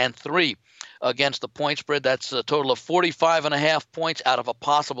 23, and 3 against the point spread. That's a total of 45.5 points out of a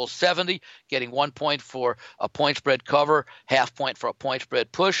possible 70, getting 1 point for a point spread cover, half point for a point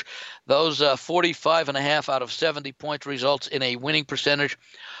spread push. Those 45.5 out of 70 points results in a winning percentage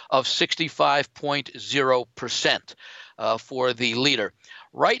of 65.0% for the leader.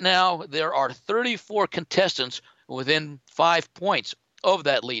 Right now, there are 34 contestants within 5 points of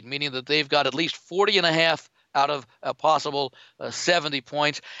that lead, meaning that they've got at least 40.5 out of a possible 70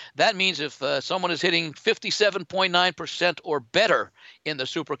 points. That means if someone is hitting 57.9% or better in the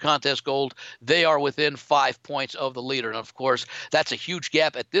Super Contest Gold, they are within 5 points of the leader. And, of course, that's a huge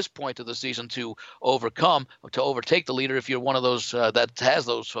gap at this point of the season to overtake the leader if you're one of those that has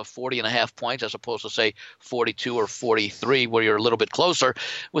those 40.5 points as opposed to, say, 42 or 43, where you're a little bit closer,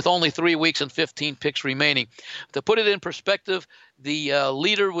 with only 3 weeks and 15 picks remaining. To put it in perspective, the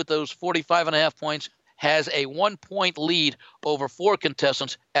leader with those 45.5 points has a 1-point lead over 4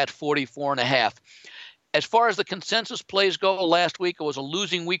 contestants at 44.5. As far as the consensus plays go, last week it was a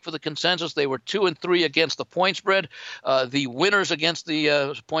losing week for the consensus. They were 2-3 against the point spread. The winners against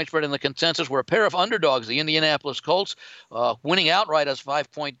the point spread in the consensus were a pair of underdogs, the Indianapolis Colts, winning outright as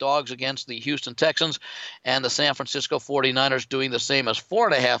 5-point dogs against the Houston Texans, and the San Francisco 49ers doing the same as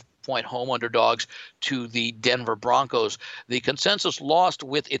 4.5-point home underdogs to the Denver Broncos. The consensus lost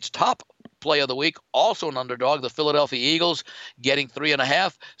with its top play of the week, also an underdog, the Philadelphia Eagles, getting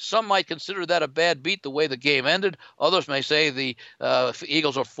 3.5. Some might consider that a bad beat the way the game ended. Others may say the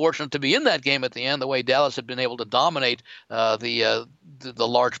Eagles are fortunate to be in that game at the end, the way Dallas had been able to dominate the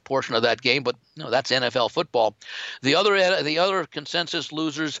large portion of that game. But that's NFL football. The other consensus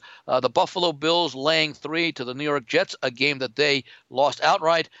losers, the Buffalo Bills laying 3 to the New York Jets, a game that they lost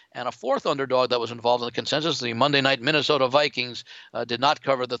outright, and a fourth underdog that was involved in the consensus, the Monday night Minnesota Vikings, did not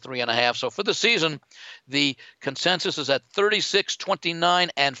cover the 3.5. So for the season, the consensus is at 36, 29,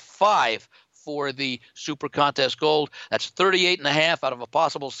 and 5 for the Super Contest Gold. That's 38.5 out of a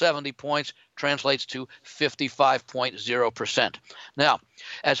possible 70 points, translates to 55.0%. Now,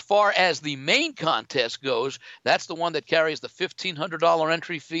 as far as the main contest goes, that's the one that carries the $1,500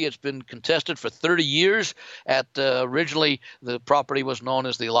 entry fee. It's been contested for 30 years. Originally, the property was known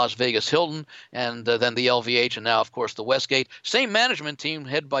as the Las Vegas Hilton, and then the LVH, and now, of course, the Westgate. Same management team,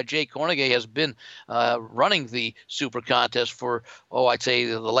 headed by Jay Kornegay, has been running the Super Contest for, I'd say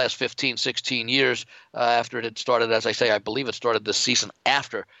the last 15, 16 years after it had started. As I say, I believe it started this season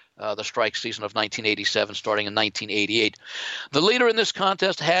after the strike season of 1987, starting in 1988. The leader in this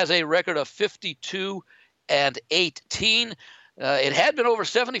contest has a record of 52-18. It had been over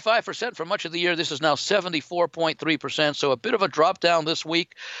 75% for much of the year. This is now 74.3%, so a bit of a drop down this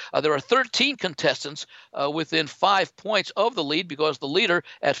week. There are 13 contestants within 5 points of the lead, because the leader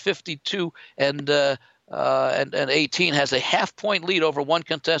at 52 and 18 has a half-point lead over one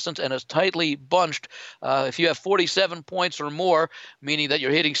contestant and is tightly bunched. If you have 47 points or more, meaning that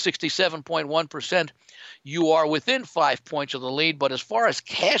you're hitting 67.1%, you are within 5 points of the lead. But as far as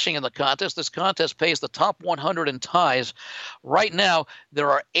cashing in the contest, this contest pays the top 100 in ties. Right now, there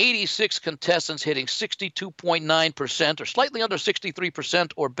are 86 contestants hitting 62.9%, or slightly under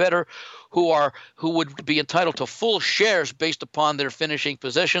 63% or better, who would be entitled to full shares based upon their finishing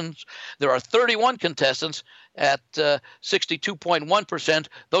positions. There are 31 contestants at 62.1%.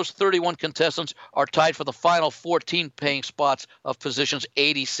 Those 31 contestants are tied for the final 14 paying spots of positions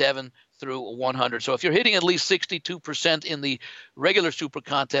 87 through 100. So if you're hitting at least 62% in the regular Super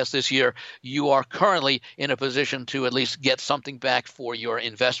Contest this year, you are currently in a position to at least get something back for your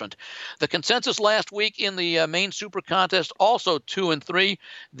investment. The consensus last week in the main Super Contest, also 2-3.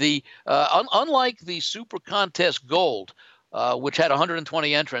 Unlike the Super Contest Gold, which had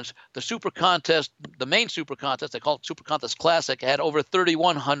 120 entrants, the main Super Contest, they call it Super Contest Classic, had over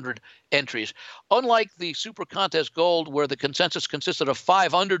 3,100 entries. Unlike the Super Contest Gold, where the consensus consisted of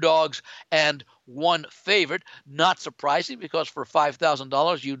 5 underdogs and 1 favorite, not surprising, because for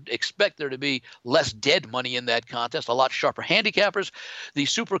 $5,000 you'd expect there to be less dead money in that contest, a lot sharper handicappers. The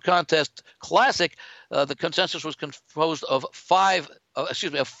Super Contest Classic, the consensus was composed of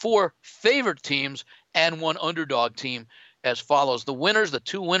 4 favorite teams and 1 underdog team, as follows. The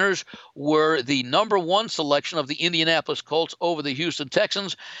 2 winners were the number 1 selection of the Indianapolis Colts over the Houston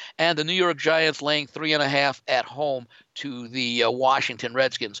Texans, and the New York Giants laying 3.5 at home to the Washington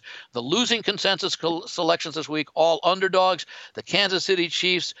Redskins. The losing consensus selections this week, all underdogs. The Kansas City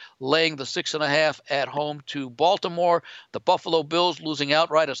Chiefs laying the 6.5 at home to Baltimore. The Buffalo Bills losing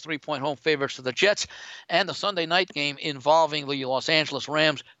outright as 3-point home favorites to the Jets. And the Sunday night game involving the Los Angeles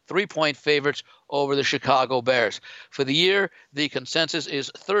Rams, 3-point favorites over the Chicago Bears. For the year, the consensus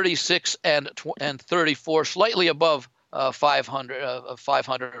is 36 and 34, slightly above 500,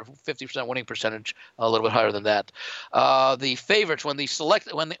 50% winning percentage, a little bit higher than that. The favorites, when the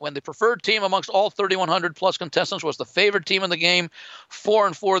preferred team amongst all 3,100 plus contestants was the favored team in the game,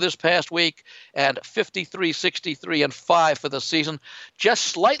 4-4 this past week, and 53, 63, and 5 for the season, just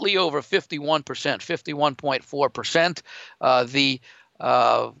slightly over 51%, 51.4%.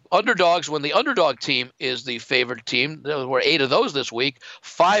 Underdogs, when the underdog team is the favored team, there were 8 of those this week.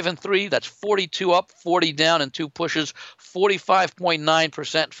 5-3, that's 42 up, 40 down, and 2 pushes,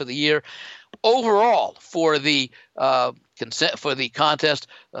 45.9% for the year. Overall, for the contest,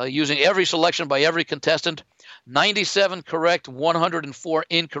 using every selection by every contestant, 97 correct, 104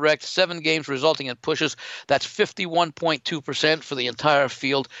 incorrect, 7 games resulting in pushes. That's 51.2% for the entire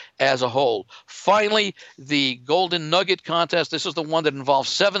field as a whole. Finally, the Golden Nugget contest. This is the one that involves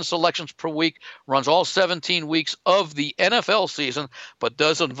 7 selections per week, runs all 17 weeks of the NFL season, but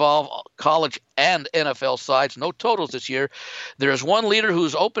does involve college and NFL sides. No totals this year. There is one leader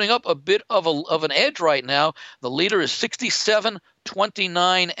who's opening up a bit of an edge right now. The leader is 67,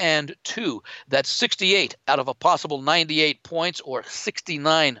 29, and 2. That's 68 out of a possible 98 points, or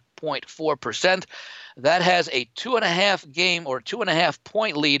 69.4%. That has a 2.5 game or 2.5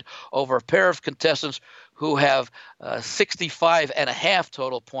 point lead over a pair of contestants who have 65.5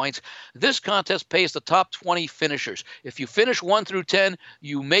 total points. This contest pays the top 20 finishers. If you finish 1 through 10,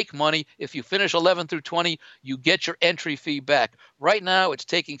 you make money. If you finish 11 through 20, you get your entry fee back. Right now, it's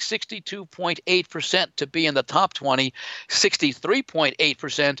taking 62.8% to be in the top 20,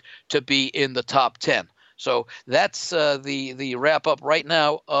 63.8% to be in the top 10. So that's the wrap-up right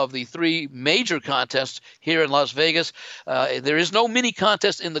now of the 3 major contests here in Las Vegas. There is no mini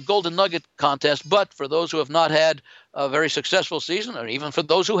contest in the Golden Nugget contest, but for those who have not had a very successful season, or even for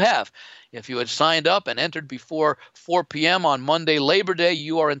those who have, if you had signed up and entered before 4 p.m. on Monday, Labor Day,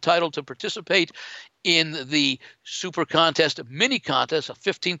 you are entitled to participate in the Super Contest mini contest, a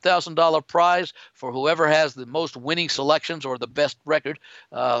 $15,000 prize for whoever has the most winning selections or the best record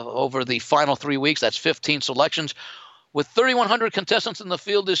over the final 3 weeks. That's 15 selections. With 3,100 contestants in the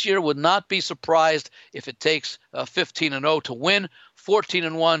field this year, would not be surprised if it takes 15-0 to win.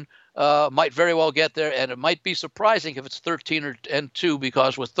 14-1 might very well get there, and it might be surprising if it's 13-2,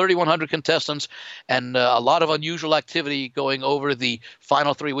 because with 3,100 contestants and a lot of unusual activity going over the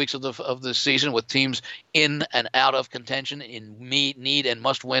final 3 weeks of the season, with teams in and out of contention in need and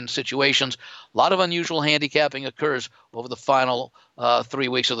must-win situations, a lot of unusual handicapping occurs over the final 3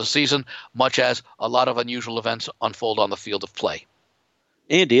 weeks of the season, much as a lot of unusual events unfold on the field of play.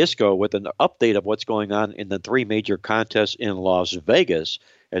 Andy Iskoe with an update of what's going on in the 3 major contests in Las Vegas,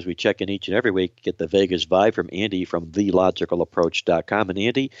 as we check in each and every week. Get the Vegas vibe from Andy from TheLogicalApproach.com. And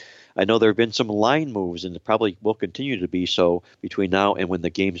Andy, I know there have been some line moves, and probably will continue to be so between now and when the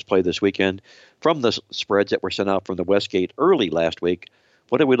games play this weekend, from the spreads that were sent out from the Westgate early last week.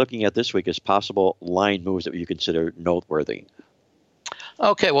 What are we looking at this week as possible line moves that you consider noteworthy?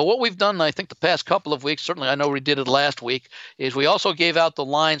 Okay, well, what we've done, I think, the past couple of weeks, certainly I know we did it last week, is we also gave out the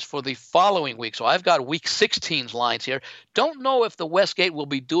lines for the following week. So I've got Week 16's lines here. Don't know if the Westgate will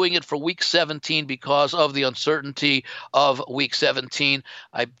be doing it for Week 17 because of the uncertainty of Week 17.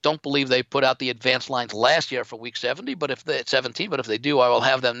 I don't believe they put out the advanced lines last year for Week 17, but if they do, I will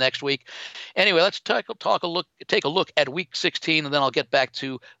have them next week. Anyway, let's take a look at Week 16, and then I'll get back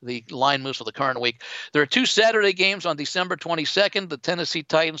to the line moves for the current week. There are 2 Saturday games on December 22nd. The Tennessee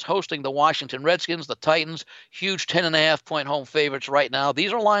Titans hosting the Washington Redskins. The Titans, huge 10.5 point home favorites right now.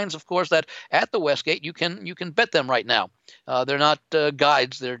 These are lines, of course, that at the Westgate you can bet them right now. They're not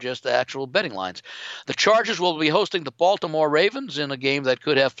guides; they're just actual betting lines. The Chargers will be hosting the Baltimore Ravens in a game that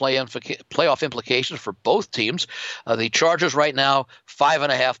could have playoff implications for both teams. The Chargers right now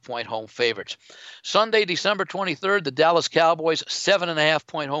 5.5 point home favorites. Sunday, December 23rd, the Dallas Cowboys 7.5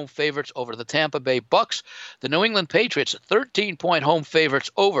 point home favorites over the Tampa Bay Bucks. The New England Patriots 13 point home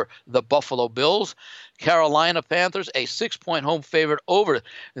favorites over the Buffalo Bills. Carolina Panthers a 6 point home favorite over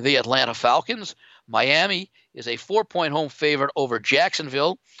the Atlanta Falcons. Miami is a 4 point home favorite over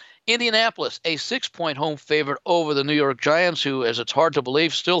Jacksonville. Indianapolis, a 6 point home favorite over the New York Giants, who, as it's hard to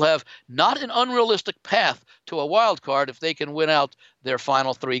believe, still have not an unrealistic path to a wild card if they can win out their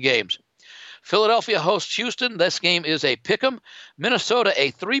final 3 games. Philadelphia hosts Houston. This game is a pick'em. Minnesota, a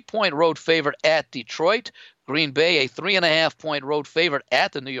 3 point road favorite at Detroit. Green Bay, a 3.5 point road favorite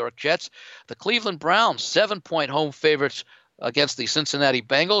at the New York Jets. The Cleveland Browns, 7 point home favorites against the Cincinnati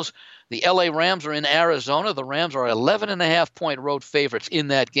Bengals. The LA Rams are in Arizona. The Rams are 11.5 point road favorites in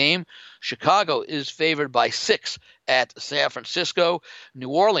that game. Chicago is favored by 6 at San Francisco. New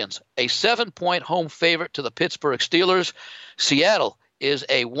Orleans, a 7 point home favorite to the Pittsburgh Steelers. Seattle is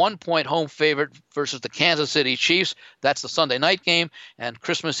a 1 point home favorite versus the Kansas City Chiefs. That's the Sunday night game. And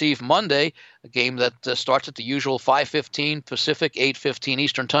Christmas Eve Monday, a game that starts at the usual 5:15 Pacific, 8:15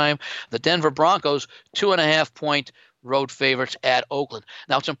 Eastern Time. The Denver Broncos, 2.5 point road favorites at Oakland.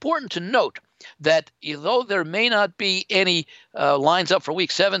 Now, it's important to note that though there may not be any lines up for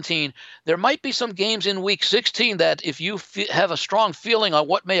Week 17, there might be some games in Week 16 that if you have a strong feeling on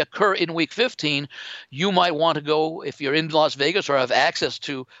what may occur in Week 15, you might want to go, if you're in Las Vegas or have access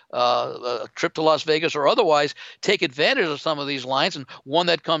to a trip to Las Vegas or otherwise, take advantage of some of these lines. And one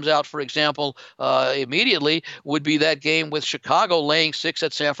that comes out, for example, immediately would be that game with Chicago laying 6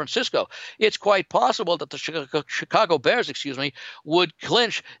 at San Francisco. It's quite possible that the Chicago Bears, would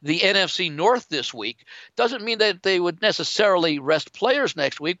clinch the NFC North this week. Doesn't mean that they would necessarily rest players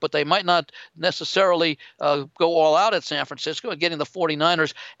next week, but they might not necessarily go all out at San Francisco. And getting the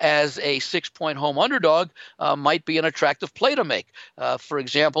 49ers as a 6-point home underdog might be an attractive play to make. For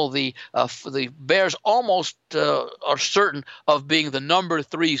example, the Bears almost are certain of being the number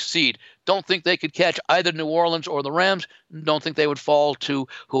 3 seed. Don't think they could catch either New Orleans or the Rams. Don't think they would fall to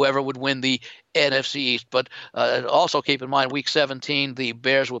whoever would win the NFC East. But also keep in mind, Week 17, the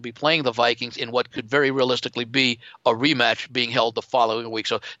Bears will be playing the Vikings in what could very realistically be a rematch being held the following week.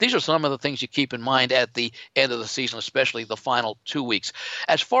 So these are some of the things you keep in mind at the end of the season, especially the final 2 weeks.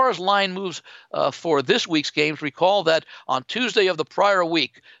 As far as line moves for this week's games, recall that on Tuesday of the prior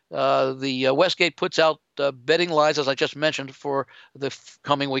week, the Westgate puts out betting lines, as I just mentioned, for the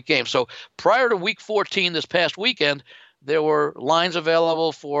coming week game. So prior to Week 14 this past weekend, there were lines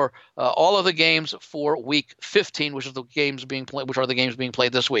available for all of the games for Week 15, which are the games being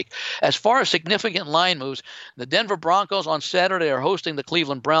played this week. As far as significant line moves, the Denver Broncos on Saturday are hosting the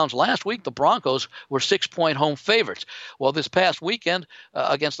Cleveland Browns. Last week, the Broncos were 6-point home favorites. Well, this past weekend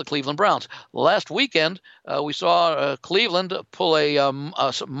against the Cleveland Browns. Last weekend, we saw Cleveland pull a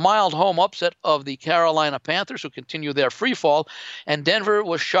mild home upset of the Carolina Panthers, who continue their free fall, and Denver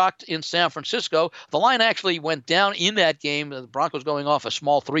was shocked in San Francisco. The line actually went down in that game. The Broncos going off a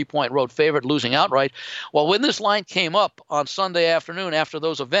small 3-point road favorite, losing outright. Well, when this line came up on Sunday afternoon after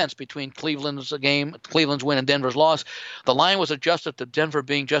those events between Cleveland's win and Denver's loss, the line was adjusted to Denver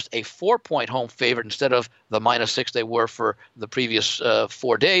being just a 4-point home favorite instead of the -6 they were for the previous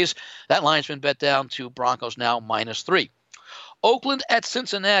 4 days. That line's been bet down to Broncos now -3. Oakland at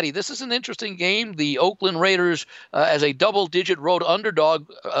Cincinnati. This is an interesting game. The Oakland Raiders, as a double-digit home underdog,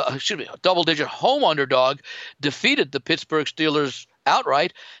 defeated the Pittsburgh Steelers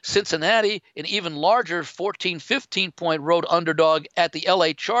outright. Cincinnati, an even larger 14, 15-point road underdog at the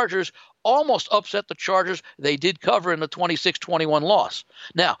LA Chargers, almost upset the Chargers. They did cover in the 26-21 loss.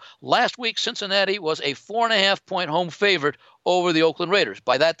 Now, last week, Cincinnati was a 4.5-point home favorite over the Oakland Raiders.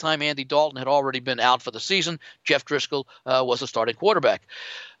 By that time, Andy Dalton had already been out for the season. Jeff Driscoll was the starting quarterback.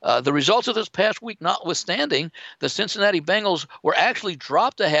 The results of this past week notwithstanding, the Cincinnati Bengals were actually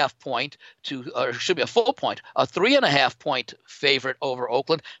dropped a half point a full point, a 3.5-point favorite over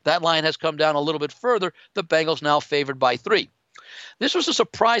Oakland. That line has come down a little bit further. The Bengals now favored by 3. This was a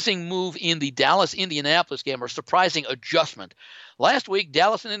surprising move in the Dallas-Indianapolis game, or surprising adjustment. Last week,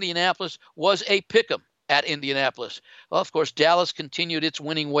 Dallas and Indianapolis was a pick'em at Indianapolis. Well, of course, Dallas continued its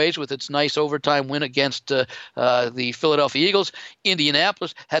winning ways with its nice overtime win against the Philadelphia Eagles.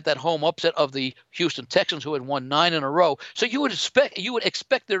 Indianapolis had that home upset of the Houston Texans, who had won 9 in a row. So you would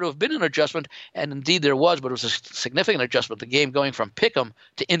expect there to have been an adjustment, and indeed there was, but it was a significant adjustment. The game going from pick'em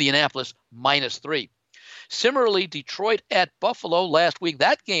to Indianapolis -3. Similarly, Detroit at Buffalo last week,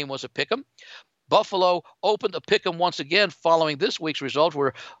 that game was a pick'em. Buffalo opened a pick'em once again following this week's result,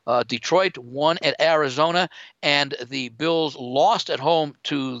 where Detroit won at Arizona and the Bills lost at home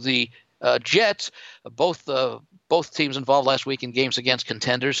to the Jets. Both teams involved last week in games against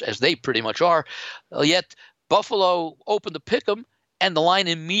contenders, as they pretty much are. Yet Buffalo opened the pick'em, and the line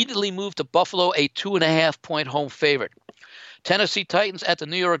immediately moved to Buffalo, a 2.5-point home favorite. Tennessee Titans at the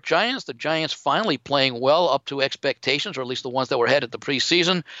New York Giants. The Giants finally playing well up to expectations, or at least the ones that were ahead at the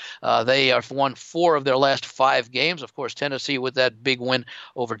preseason. They have won 4 of their last 5 games. Of course, Tennessee with that big win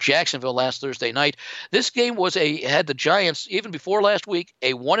over Jacksonville last Thursday night. This game had the Giants, even before last week,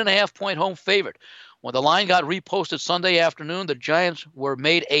 a 1.5-point home favorite. When the line got reposted Sunday afternoon, the Giants were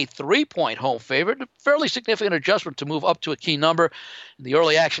made a 3-point home favorite, a fairly significant adjustment to move up to a key number. The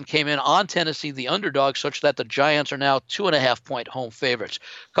early action came in on Tennessee, the underdog, such that the Giants are now 2.5-point home favorites.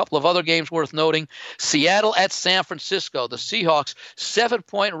 A couple of other games worth noting. Seattle at San Francisco. The Seahawks,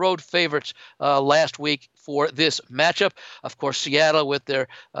 7-point road favorites last week for this matchup. Of course, Seattle with their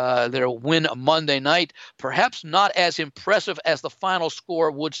win Monday night, perhaps not as impressive as the final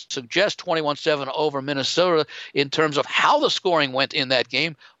score would suggest, 21-7 over Minnesota in terms of how the scoring went in that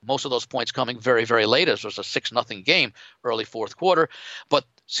game. Most of those points coming very, very late, as it was a 6-0 game early fourth quarter. But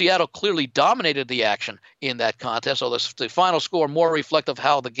Seattle clearly dominated the action in that contest, so the final score more reflective of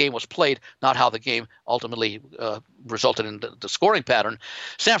how the game was played, not how the game ultimately resulted in the scoring pattern.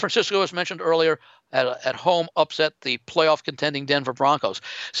 San Francisco, as mentioned earlier, at home upset the playoff contending Denver Broncos.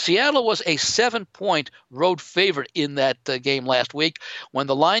 Seattle was a 7-point road favorite in that game last week. When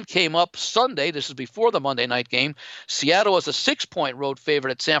the line came up Sunday, this is before the Monday night game, Seattle was a 6-point road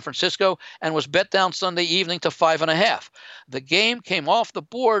favorite at San Francisco and was bet down Sunday evening to 5.5. The game came off the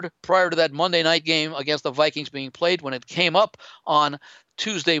board prior to that Monday night game against the Vikings being played. When it came up on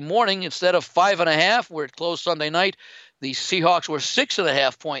Tuesday morning, instead of 5.5, where it closed Sunday night, the Seahawks were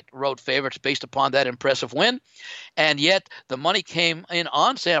 6.5-point road favorites based upon that impressive win. And yet the money came in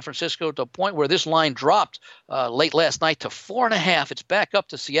on San Francisco to a point where this line dropped late last night to 4.5. It's back up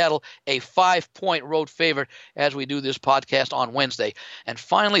to Seattle, a 5-point road favorite as we do this podcast on Wednesday. And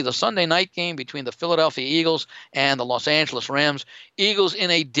finally, the Sunday night game between the Philadelphia Eagles and the Los Angeles Rams. Eagles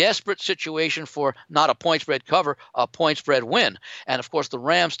in a desperate situation for not a point spread cover, a point spread win. And of course, the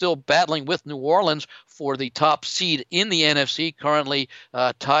Rams still battling with New Orleans for the top seed in the NFC, currently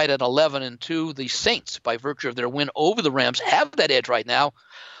tied at 11-2. The Saints, by virtue of their win over the Rams, have that edge right now.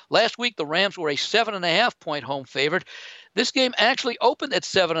 Last week, the Rams were a 7.5-point home favorite. This game actually opened at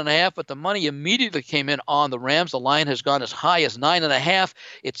 7.5, but the money immediately came in on the Rams. The line has gone as high as 9.5.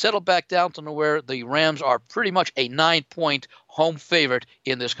 It settled back down to where the Rams are pretty much a 9-point home favorite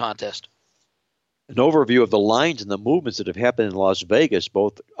in this contest. An overview of the lines and the movements that have happened in Las Vegas,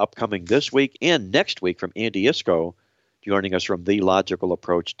 both upcoming this week and next week, from Andy Iskoe, joining us from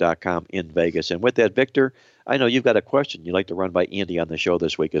TheLogicalApproach.com in Vegas. And with that, Victor, I know you've got a question you'd like to run by Andy on the show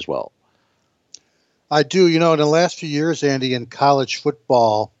this week as well. I do. You know, in the last few years, Andy, in college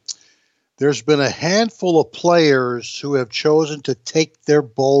football, there's been a handful of players who have chosen to take their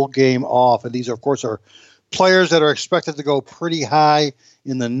bowl game off. And these, of course, are players that are expected to go pretty high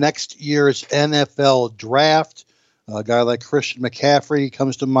in the next year's NFL draft. A guy like Christian McCaffrey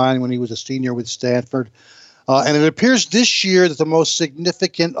comes to mind when he was a senior with Stanford. And it appears this year that the most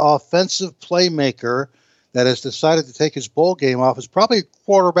significant offensive playmaker that has decided to take his bowl game off is probably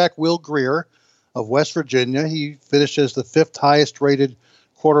quarterback Will Grier of West Virginia. He finished as the 5th highest rated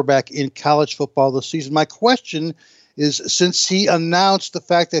quarterback in college football this season. My question is, since he announced the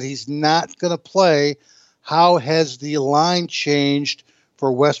fact that he's not going to play, how has the line changed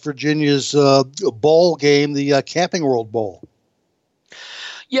for West Virginia's bowl game, the Camping World Bowl?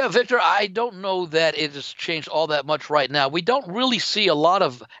 Yeah, Victor, I don't know that it has changed all that much right now. We don't really see a lot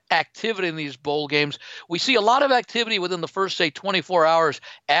of activity in these bowl games. We see a lot of activity within the first, say, 24 hours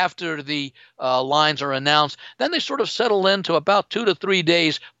after the lines are announced. Then they sort of settle into about 2 to 3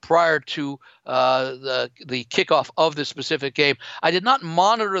 days prior to the kickoff of this specific game. I did not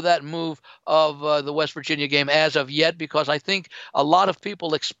monitor that move of the West Virginia game as of yet, because I think a lot of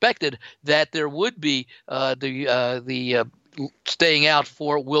people expected that there would be the staying out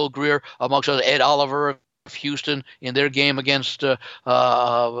for Will Grier, amongst others, Ed Oliver of Houston in their game against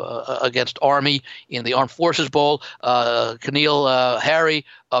Army in the Armed Forces Bowl. Keneal Harry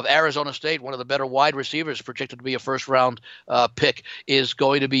of Arizona State, one of the better wide receivers, projected to be a first-round pick, is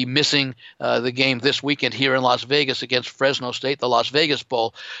going to be missing the game this weekend here in Las Vegas against Fresno State, the Las Vegas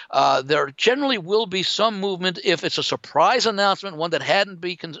Bowl. There generally will be some movement if it's a surprise announcement, one that hadn't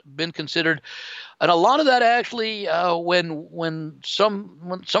been considered. And a lot of that actually, when some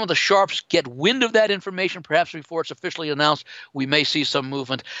of the sharps get wind of that information, perhaps before it's officially announced, we may see some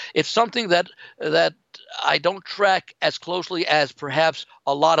movement. It's something that I don't track as closely as perhaps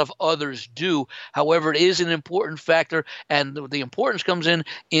a lot of others do. However, it is an important factor, and the importance comes in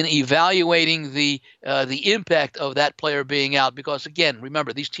evaluating the impact of that player being out. Because again,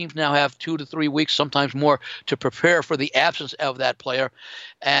 remember, these teams now have 2 to 3 weeks, sometimes more, to prepare for the absence of that player.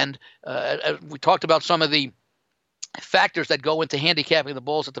 And we talked about some of the factors that go into handicapping the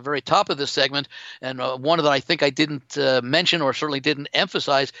bowls at the very top of this segment, and one that I think I didn't mention, or certainly didn't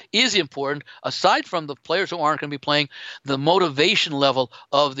emphasize, is important, aside from the players who aren't going to be playing, the motivation level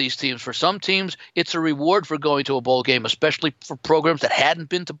of these teams. For some teams, it's a reward for going to a bowl game, especially for programs that hadn't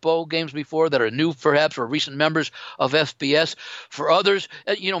been to bowl games before, that are new perhaps, or recent members of FBS. For others,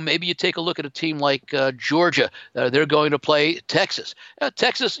 maybe you take a look at a team like Georgia. They're going to play Texas.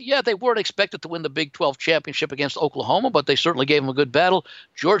 Texas, they weren't expected to win the Big 12 championship against Oklahoma, but they certainly gave them a good battle.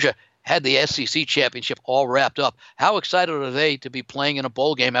 Georgia had the SEC championship all wrapped up. How excited are they to be playing in a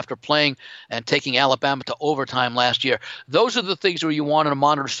bowl game after playing and taking Alabama to overtime last year? Those are the things where you want to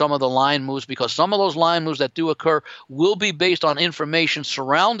monitor some of the line moves, because some of those line moves that do occur will be based on information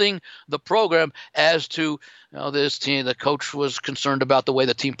surrounding the program as to this team, the coach was concerned about the way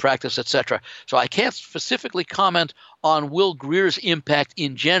the team practiced, etc. So I can't specifically comment on Will Grier's impact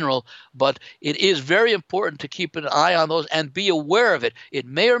in general, but it is very important to keep an eye on those and be aware of it. It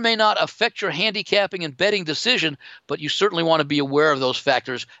may or may not affect your handicapping and betting decision, but you certainly want to be aware of those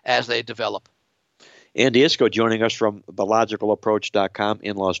factors as they develop. Andy Iskoe joining us from thelogicalapproach.com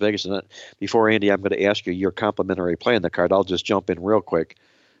in Las Vegas. And before, Andy, I'm going to ask you your complimentary play on the card. I'll just jump in real quick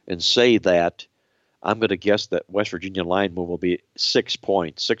and say that I'm going to guess that West Virginia line move will be 6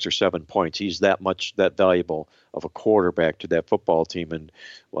 points, 6 or 7 points. He's that valuable of a quarterback to that football team. And,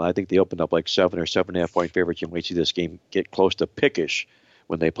 well, I think they opened up like 7 or 7.5 point favorites. You might see this game get close to pickish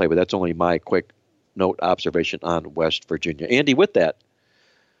when they play. But that's only my quick note observation on West Virginia. Andy, with that,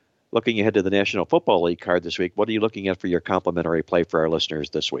 looking ahead to the National Football League card this week, what are you looking at for your complimentary play for our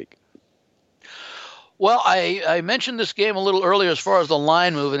listeners this week? Well, I mentioned this game a little earlier as far as the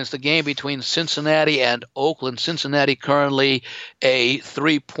line move, and it's the game between Cincinnati and Oakland. Cincinnati currently a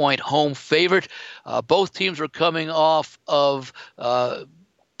 3-point home favorite. Both teams are coming off of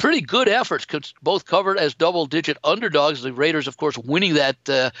pretty good efforts, both covered as double-digit underdogs. The Raiders, of course, winning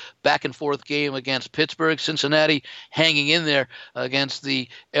that back-and-forth game against Pittsburgh. Cincinnati hanging in there against the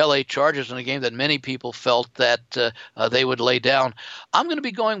L.A. Chargers in a game that many people felt that they would lay down. I'm going to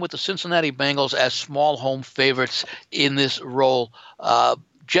be going with the Cincinnati Bengals as small home favorites in this role.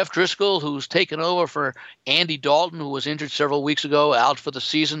 Jeff Driscoll, who's taken over for Andy Dalton, who was injured several weeks ago, out for the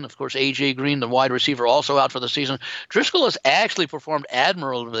season. Of course, A.J. Green, the wide receiver, also out for the season. Driscoll has actually performed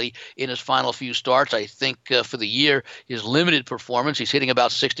admirably in his final few starts. I think for the year, his limited performance, he's hitting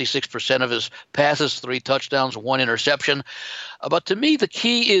about 66% of his passes, 3 touchdowns, 1 interception. But to me, the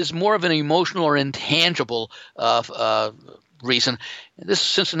key is more of an emotional or intangible reason. This is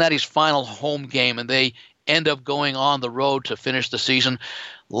Cincinnati's final home game, and they end up going on the road to finish the season.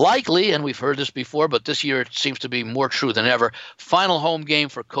 Likely, and we've heard this before, but this year it seems to be more true than ever, final home game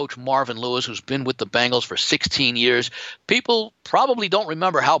for Coach Marvin Lewis, who's been with the Bengals for 16 years. People probably don't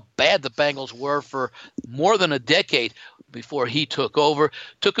remember how bad the Bengals were for more than a decade before he took over.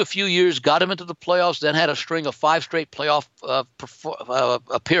 Took a few years, got him into the playoffs, then had a string of 5 straight playoff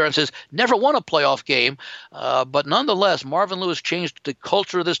appearances. Never won a playoff game, but nonetheless, Marvin Lewis changed the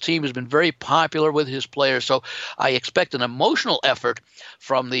culture of this team. Has been very popular with his players, so I expect an emotional effort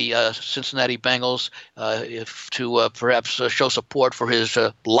from the Cincinnati Bengals to perhaps show support for his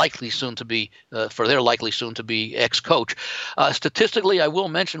likely soon to be ex-coach. Statistically, I will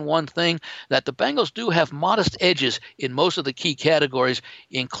mention one thing, that the Bengals do have modest edges in most of the key categories,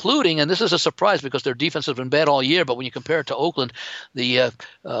 including, and this is a surprise because their defense has been bad all year, but when you compare it to Oakland, the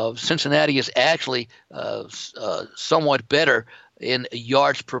Cincinnati is actually somewhat better in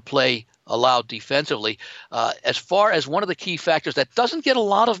yards per play allowed defensively. As far as one of the key factors that doesn't get a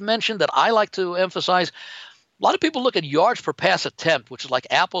lot of mention that I like to emphasize, a lot of people look at yards per pass attempt, which is like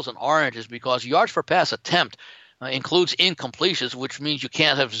apples and oranges, because yards per pass attempt includes incompletions, which means you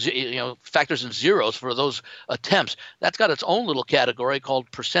can't have factors in zeros for those attempts. That's got its own little category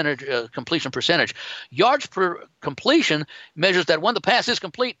called percentage completion percentage. Yards per completion measures that when the pass is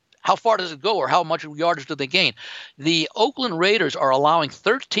complete, how far does it go, or how much yardage do they gain? The Oakland Raiders are allowing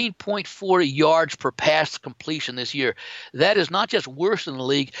 13.4 yards per pass completion this year. That is not just worse in the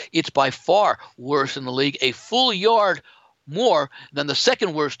league, it's by far worse in the league. A full yard more than the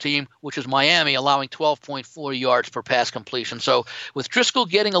second worst team, which is Miami, allowing 12.4 yards per pass completion. So with Driscoll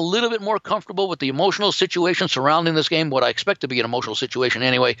getting a little bit more comfortable with the emotional situation surrounding this game, what I expect to be an emotional situation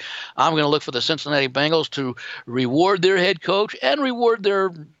anyway, I'm going to look for the Cincinnati Bengals to reward their head coach and reward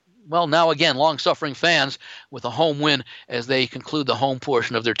their, well, now again, long-suffering fans with a home win as they conclude the home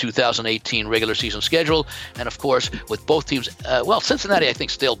portion of their 2018 regular season schedule. And, of course, with both teams, Cincinnati, I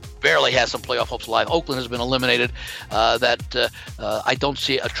think, still barely has some playoff hopes alive. Oakland has been eliminated. I don't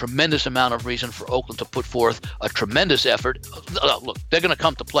see a tremendous amount of reason for Oakland to put forth a tremendous effort. Look, they're going to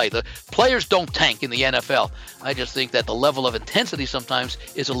come to play. The players don't tank in the NFL. I just think that the level of intensity sometimes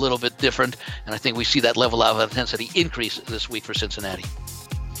is a little bit different, and I think we see that level of intensity increase this week for Cincinnati.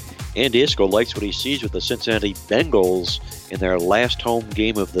 Andy Iskoe likes what he sees with the Cincinnati Bengals in their last home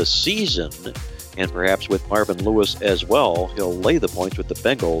game of the season, and perhaps with Marvin Lewis as well. He'll lay the points with the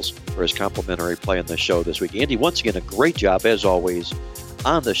Bengals for his complimentary play on the show this week. Andy, once again, a great job, as always,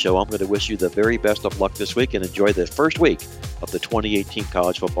 on the show. I'm going to wish you the very best of luck this week and enjoy the first week of the 2018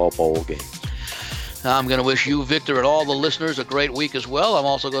 College Football Bowl game. I'm going to wish you, Victor, and all the listeners a great week as well. I'm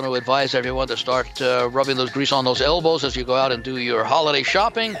also going to advise everyone to start rubbing those grease on those elbows as you go out and do your holiday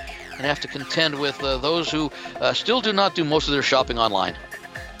shopping, and have to contend with those who still do not do most of their shopping online.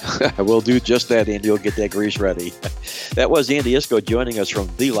 We'll do just that, Andy. You'll get that grease ready. That was Andy Iskoe joining us from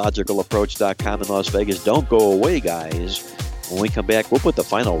TheLogicalApproach.com in Las Vegas. Don't go away, guys. When we come back, we'll put the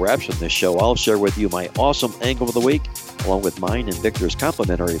final wraps on this show. I'll share with you my awesome angle of the week, along with mine and Victor's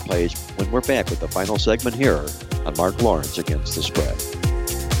complimentary plays when we're back with the final segment here on Mark Lawrence Against the Spread.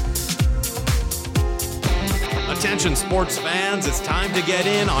 Attention sports fans, it's time to get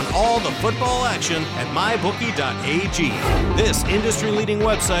in on all the football action at MyBookie.ag. This industry-leading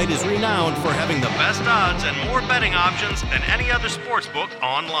website is renowned for having the best odds and more betting options than any other sportsbook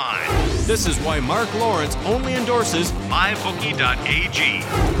online. This is why Mark Lawrence only endorses MyBookie.ag.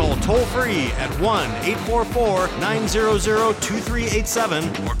 Call toll-free at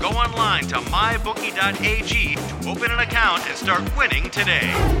 1-844-900-2387 or go online to MyBookie.ag to open an account and start winning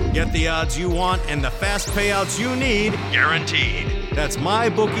today. Get the odds you want and the fast payouts you need, guaranteed. That's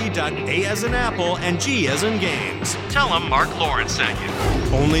MyBookie.a as in Apple and G as in games. Tell them Mark Lawrence sent you.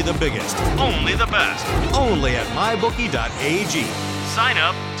 Only the biggest, only the best, only at MyBookie.ag. Sign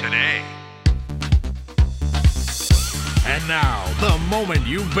up today. And now, the moment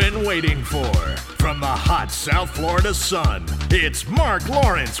you've been waiting for. From the hot South Florida sun, it's Mark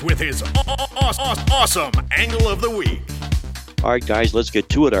Lawrence with his awesome angle of the week. All right, guys, let's get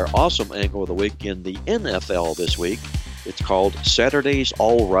to it. Our awesome angle of the week in the NFL this week. It's called Saturday's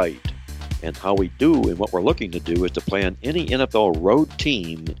All Right. And how we do and what we're looking to do is to plan any NFL road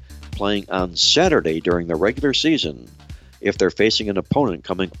team playing on Saturday during the regular season if they're facing an opponent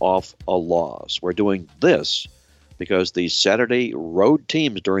coming off a loss. We're doing this because these Saturday road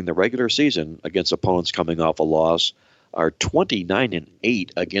teams during the regular season against opponents coming off a loss are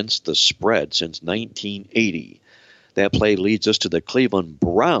 29-8 against the spread since 1980. That play leads us to the Cleveland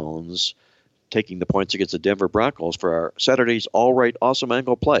Browns taking the points against the Denver Broncos for our Saturday's All Right Awesome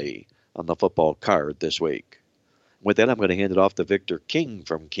Angle play on the football card this week. With that, I'm going to hand it off to Victor King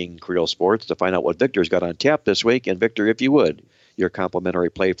from King Creole Sports to find out what Victor's got on tap this week. And Victor, if you would, your complimentary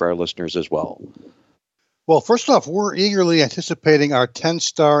play for our listeners as well. Well, first off, we're eagerly anticipating our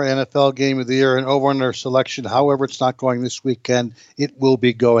 10-star NFL Game of the Year and over-under selection. However, it's not going this weekend. It will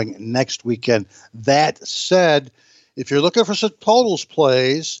be going next weekend. That said, if you're looking for some totals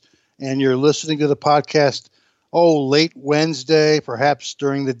plays and you're listening to the podcast, late Wednesday, perhaps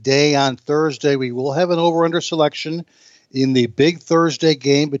during the day on Thursday, we will have an over-under selection in the big Thursday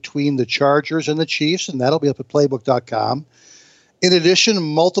game between the Chargers and the Chiefs, and that'll be up at playbook.com. In addition,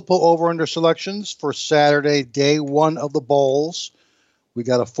 multiple over-under selections for Saturday, day one of the bowls. We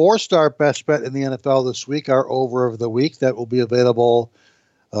got a 4-star best bet in the NFL this week, our over of the week. That will be available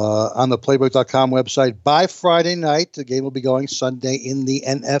on the playbook.com website by Friday night. The game will be going Sunday in the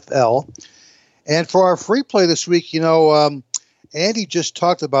NFL. And for our free play this week, Andy just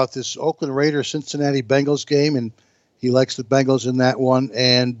talked about this Oakland Raiders Cincinnati Bengals game, and he likes the Bengals in that one.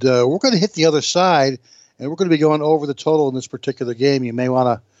 And we're going to hit the other side, and we're going to be going over the total in this particular game. You may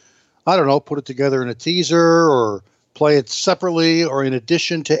want to, put it together in a teaser or play it separately or in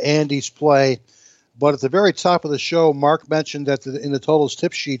addition to Andy's play. But at the very top of the show, Mark mentioned that in the totals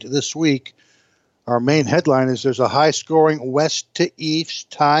tip sheet this week, our main headline is there's a high-scoring west to east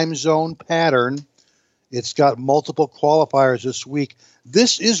time zone pattern. It's got multiple qualifiers this week.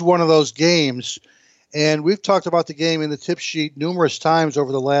 This is one of those games, and we've talked about the game in the tip sheet numerous times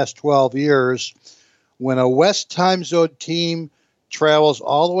over the last 12 years. When a west time zone team travels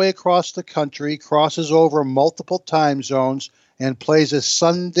all the way across the country, crosses over multiple time zones, and plays a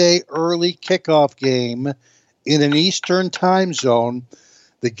Sunday early kickoff game in an Eastern time zone,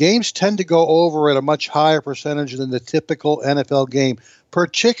 the games tend to go over at a much higher percentage than the typical NFL game,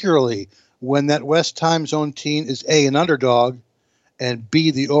 particularly when that West time zone team is A, an underdog, and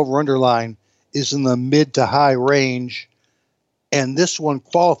B, the over-under line is in the mid to high range, and this one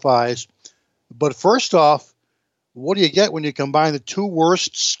qualifies. But first off, what do you get when you combine the two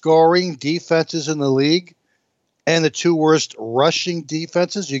worst scoring defenses in the league and the two worst rushing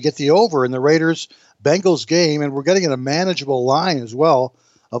defenses? You get the over in the Raiders-Bengals game, and we're getting in a manageable line as well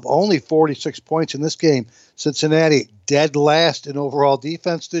of only 46 points in this game. Cincinnati, dead last in overall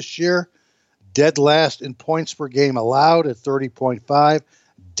defense this year, dead last in points per game allowed at 30.5,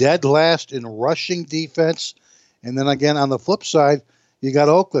 dead last in rushing defense. And then again, on the flip side, you got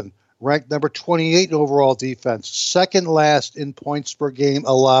Oakland, ranked number 28 in overall defense, second last in points per game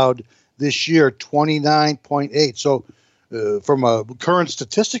allowed this year, 29.8. So from a current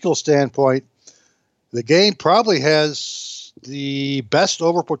statistical standpoint, the game probably has the best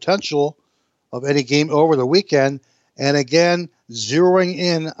over potential of any game over the weekend. And again, zeroing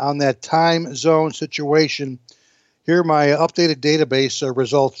in on that time zone situation. Here are my updated database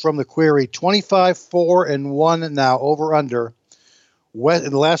results from the query. 25-4-1 now, over-under.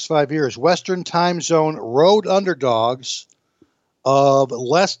 In the last 5 years, Western time zone road underdogs of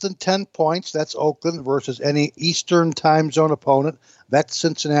less than 10 points. That's Oakland versus any Eastern time zone opponent. That's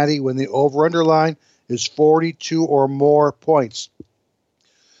Cincinnati when the over-under line is 42 or more points.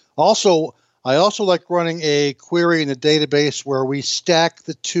 I also like running a query in the database where we stack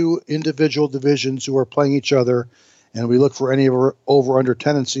the two individual divisions who are playing each other, and we look for any over-under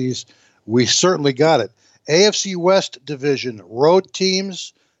tendencies. We certainly got it. AFC West division, road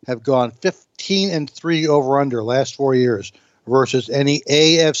teams have gone 15-3 over-under last 4 years versus any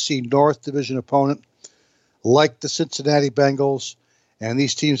AFC North division opponent like the Cincinnati Bengals. And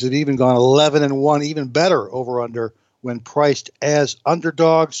these teams have even gone 11-1, even better over-under when priced as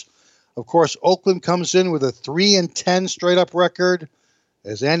underdogs. Of course, Oakland comes in with a 3-10 straight-up record.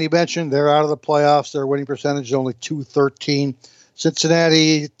 As Andy mentioned, they're out of the playoffs. Their winning percentage is only .213.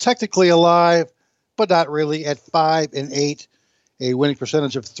 Cincinnati technically alive, but not really, at 5-8, a winning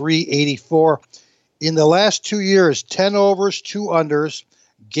percentage of .384. In the last 2 years, 10 overs, 2 unders,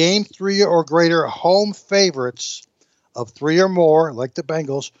 game 3 or greater home favorites of 3 or more, like the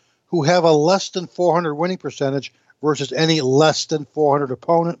Bengals, who have a less than .400 winning percentage versus any less than .400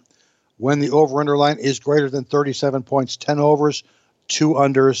 opponent. When the over-under line is greater than 37 points, 10 overs, 2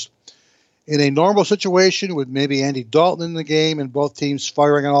 unders. In a normal situation with maybe Andy Dalton in the game and both teams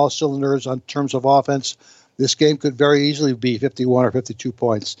firing on all cylinders on terms of offense, this game could very easily be 51 or 52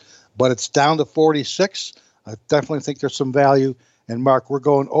 points. But it's down to 46. I definitely think there's some value. And, Mark, we're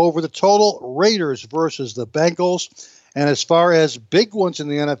going over the total. Raiders versus the Bengals. And as far as big ones in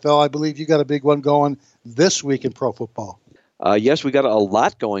the NFL, I believe you got a big one going this week in pro football. Yes, we got a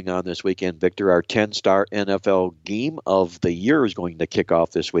lot going on this weekend, Victor. Our 10-star NFL Game of the Year is going to kick off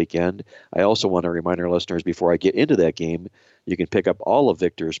this weekend. I also want to remind our listeners before I get into that game, you can pick up all of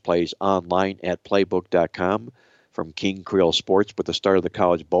Victor's plays online at playbook.com from King Creole Sports with the start of the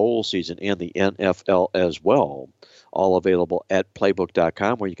college bowl season and the NFL as well. All available at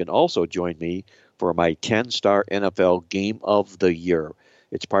playbook.com, where you can also join me for my 10-star NFL Game of the Year.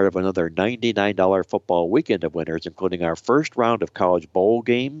 It's part of another $99 football weekend of winners, including our first round of college bowl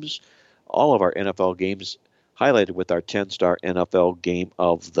games, all of our NFL games highlighted with our 10-star NFL Game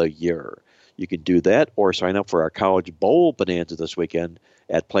of the Year. You can do that or sign up for our college bowl bonanza this weekend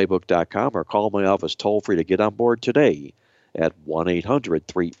at playbook.com or call my office toll-free to get on board today at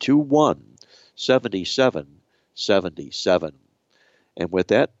 1-800-321-7777. And with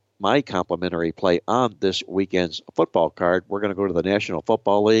that, my complimentary play on this weekend's football card, we're going to go to the National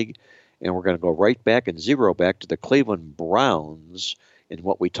Football League, and we're going to go right back and zero back to the Cleveland Browns in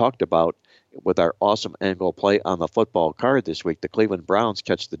what we talked about with our awesome angle play on the football card this week. The Cleveland Browns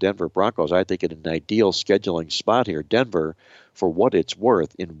catch the Denver Broncos, I think, in an ideal scheduling spot here. Denver, for what it's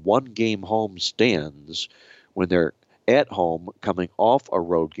worth, in one-game home stands when they're at home coming off a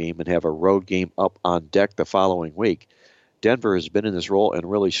road game and have a road game up on deck the following week. Denver has been in this role and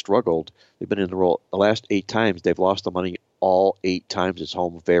really struggled. They've been in the role the last 8 times. They've lost the money all 8 times as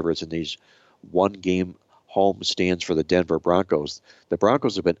home favorites in these one-game home stands for the Denver Broncos. The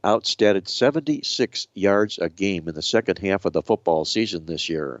Broncos have been outstatted 76 yards a game in the second half of the football season this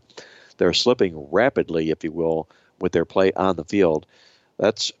year. They're slipping rapidly, if you will, with their play on the field.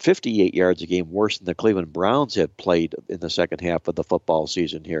 That's 58 yards a game worse than the Cleveland Browns have played in the second half of the football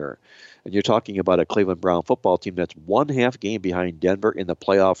season here. And you're talking about a Cleveland Brown football team that's 1.5 game behind Denver in the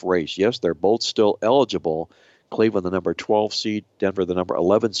playoff race. Yes, they're both still eligible. Cleveland, the number 12 seed, Denver, the number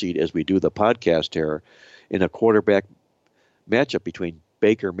 11 seed, as we do the podcast here, in a quarterback matchup between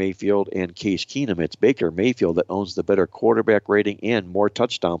Baker Mayfield and Case Keenum. It's Baker Mayfield that owns the better quarterback rating and more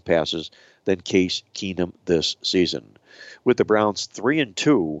touchdown passes than Case Keenum this season. With the Browns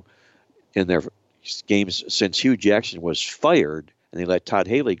 3-2 in their games since Hugh Jackson was fired and they let Todd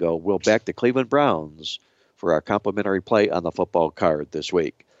Haley go, we'll back the Cleveland Browns for our complimentary play on the football card this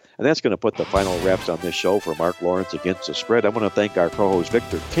week. And that's going to put the final wraps on this show for Mark Lawrence Against the Spread. I want to thank our co-host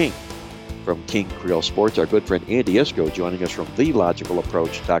Victor King from King Creole Sports, our good friend Andy Iskoe joining us from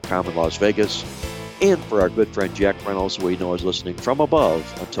TheLogicalApproach.com in Las Vegas, and for our good friend Jack Reynolds, who we know is listening from above.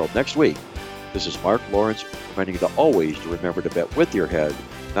 Until next week, this is Mark Lawrence reminding you to always remember to bet with your head,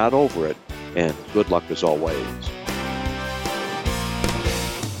 not over it, and good luck as always.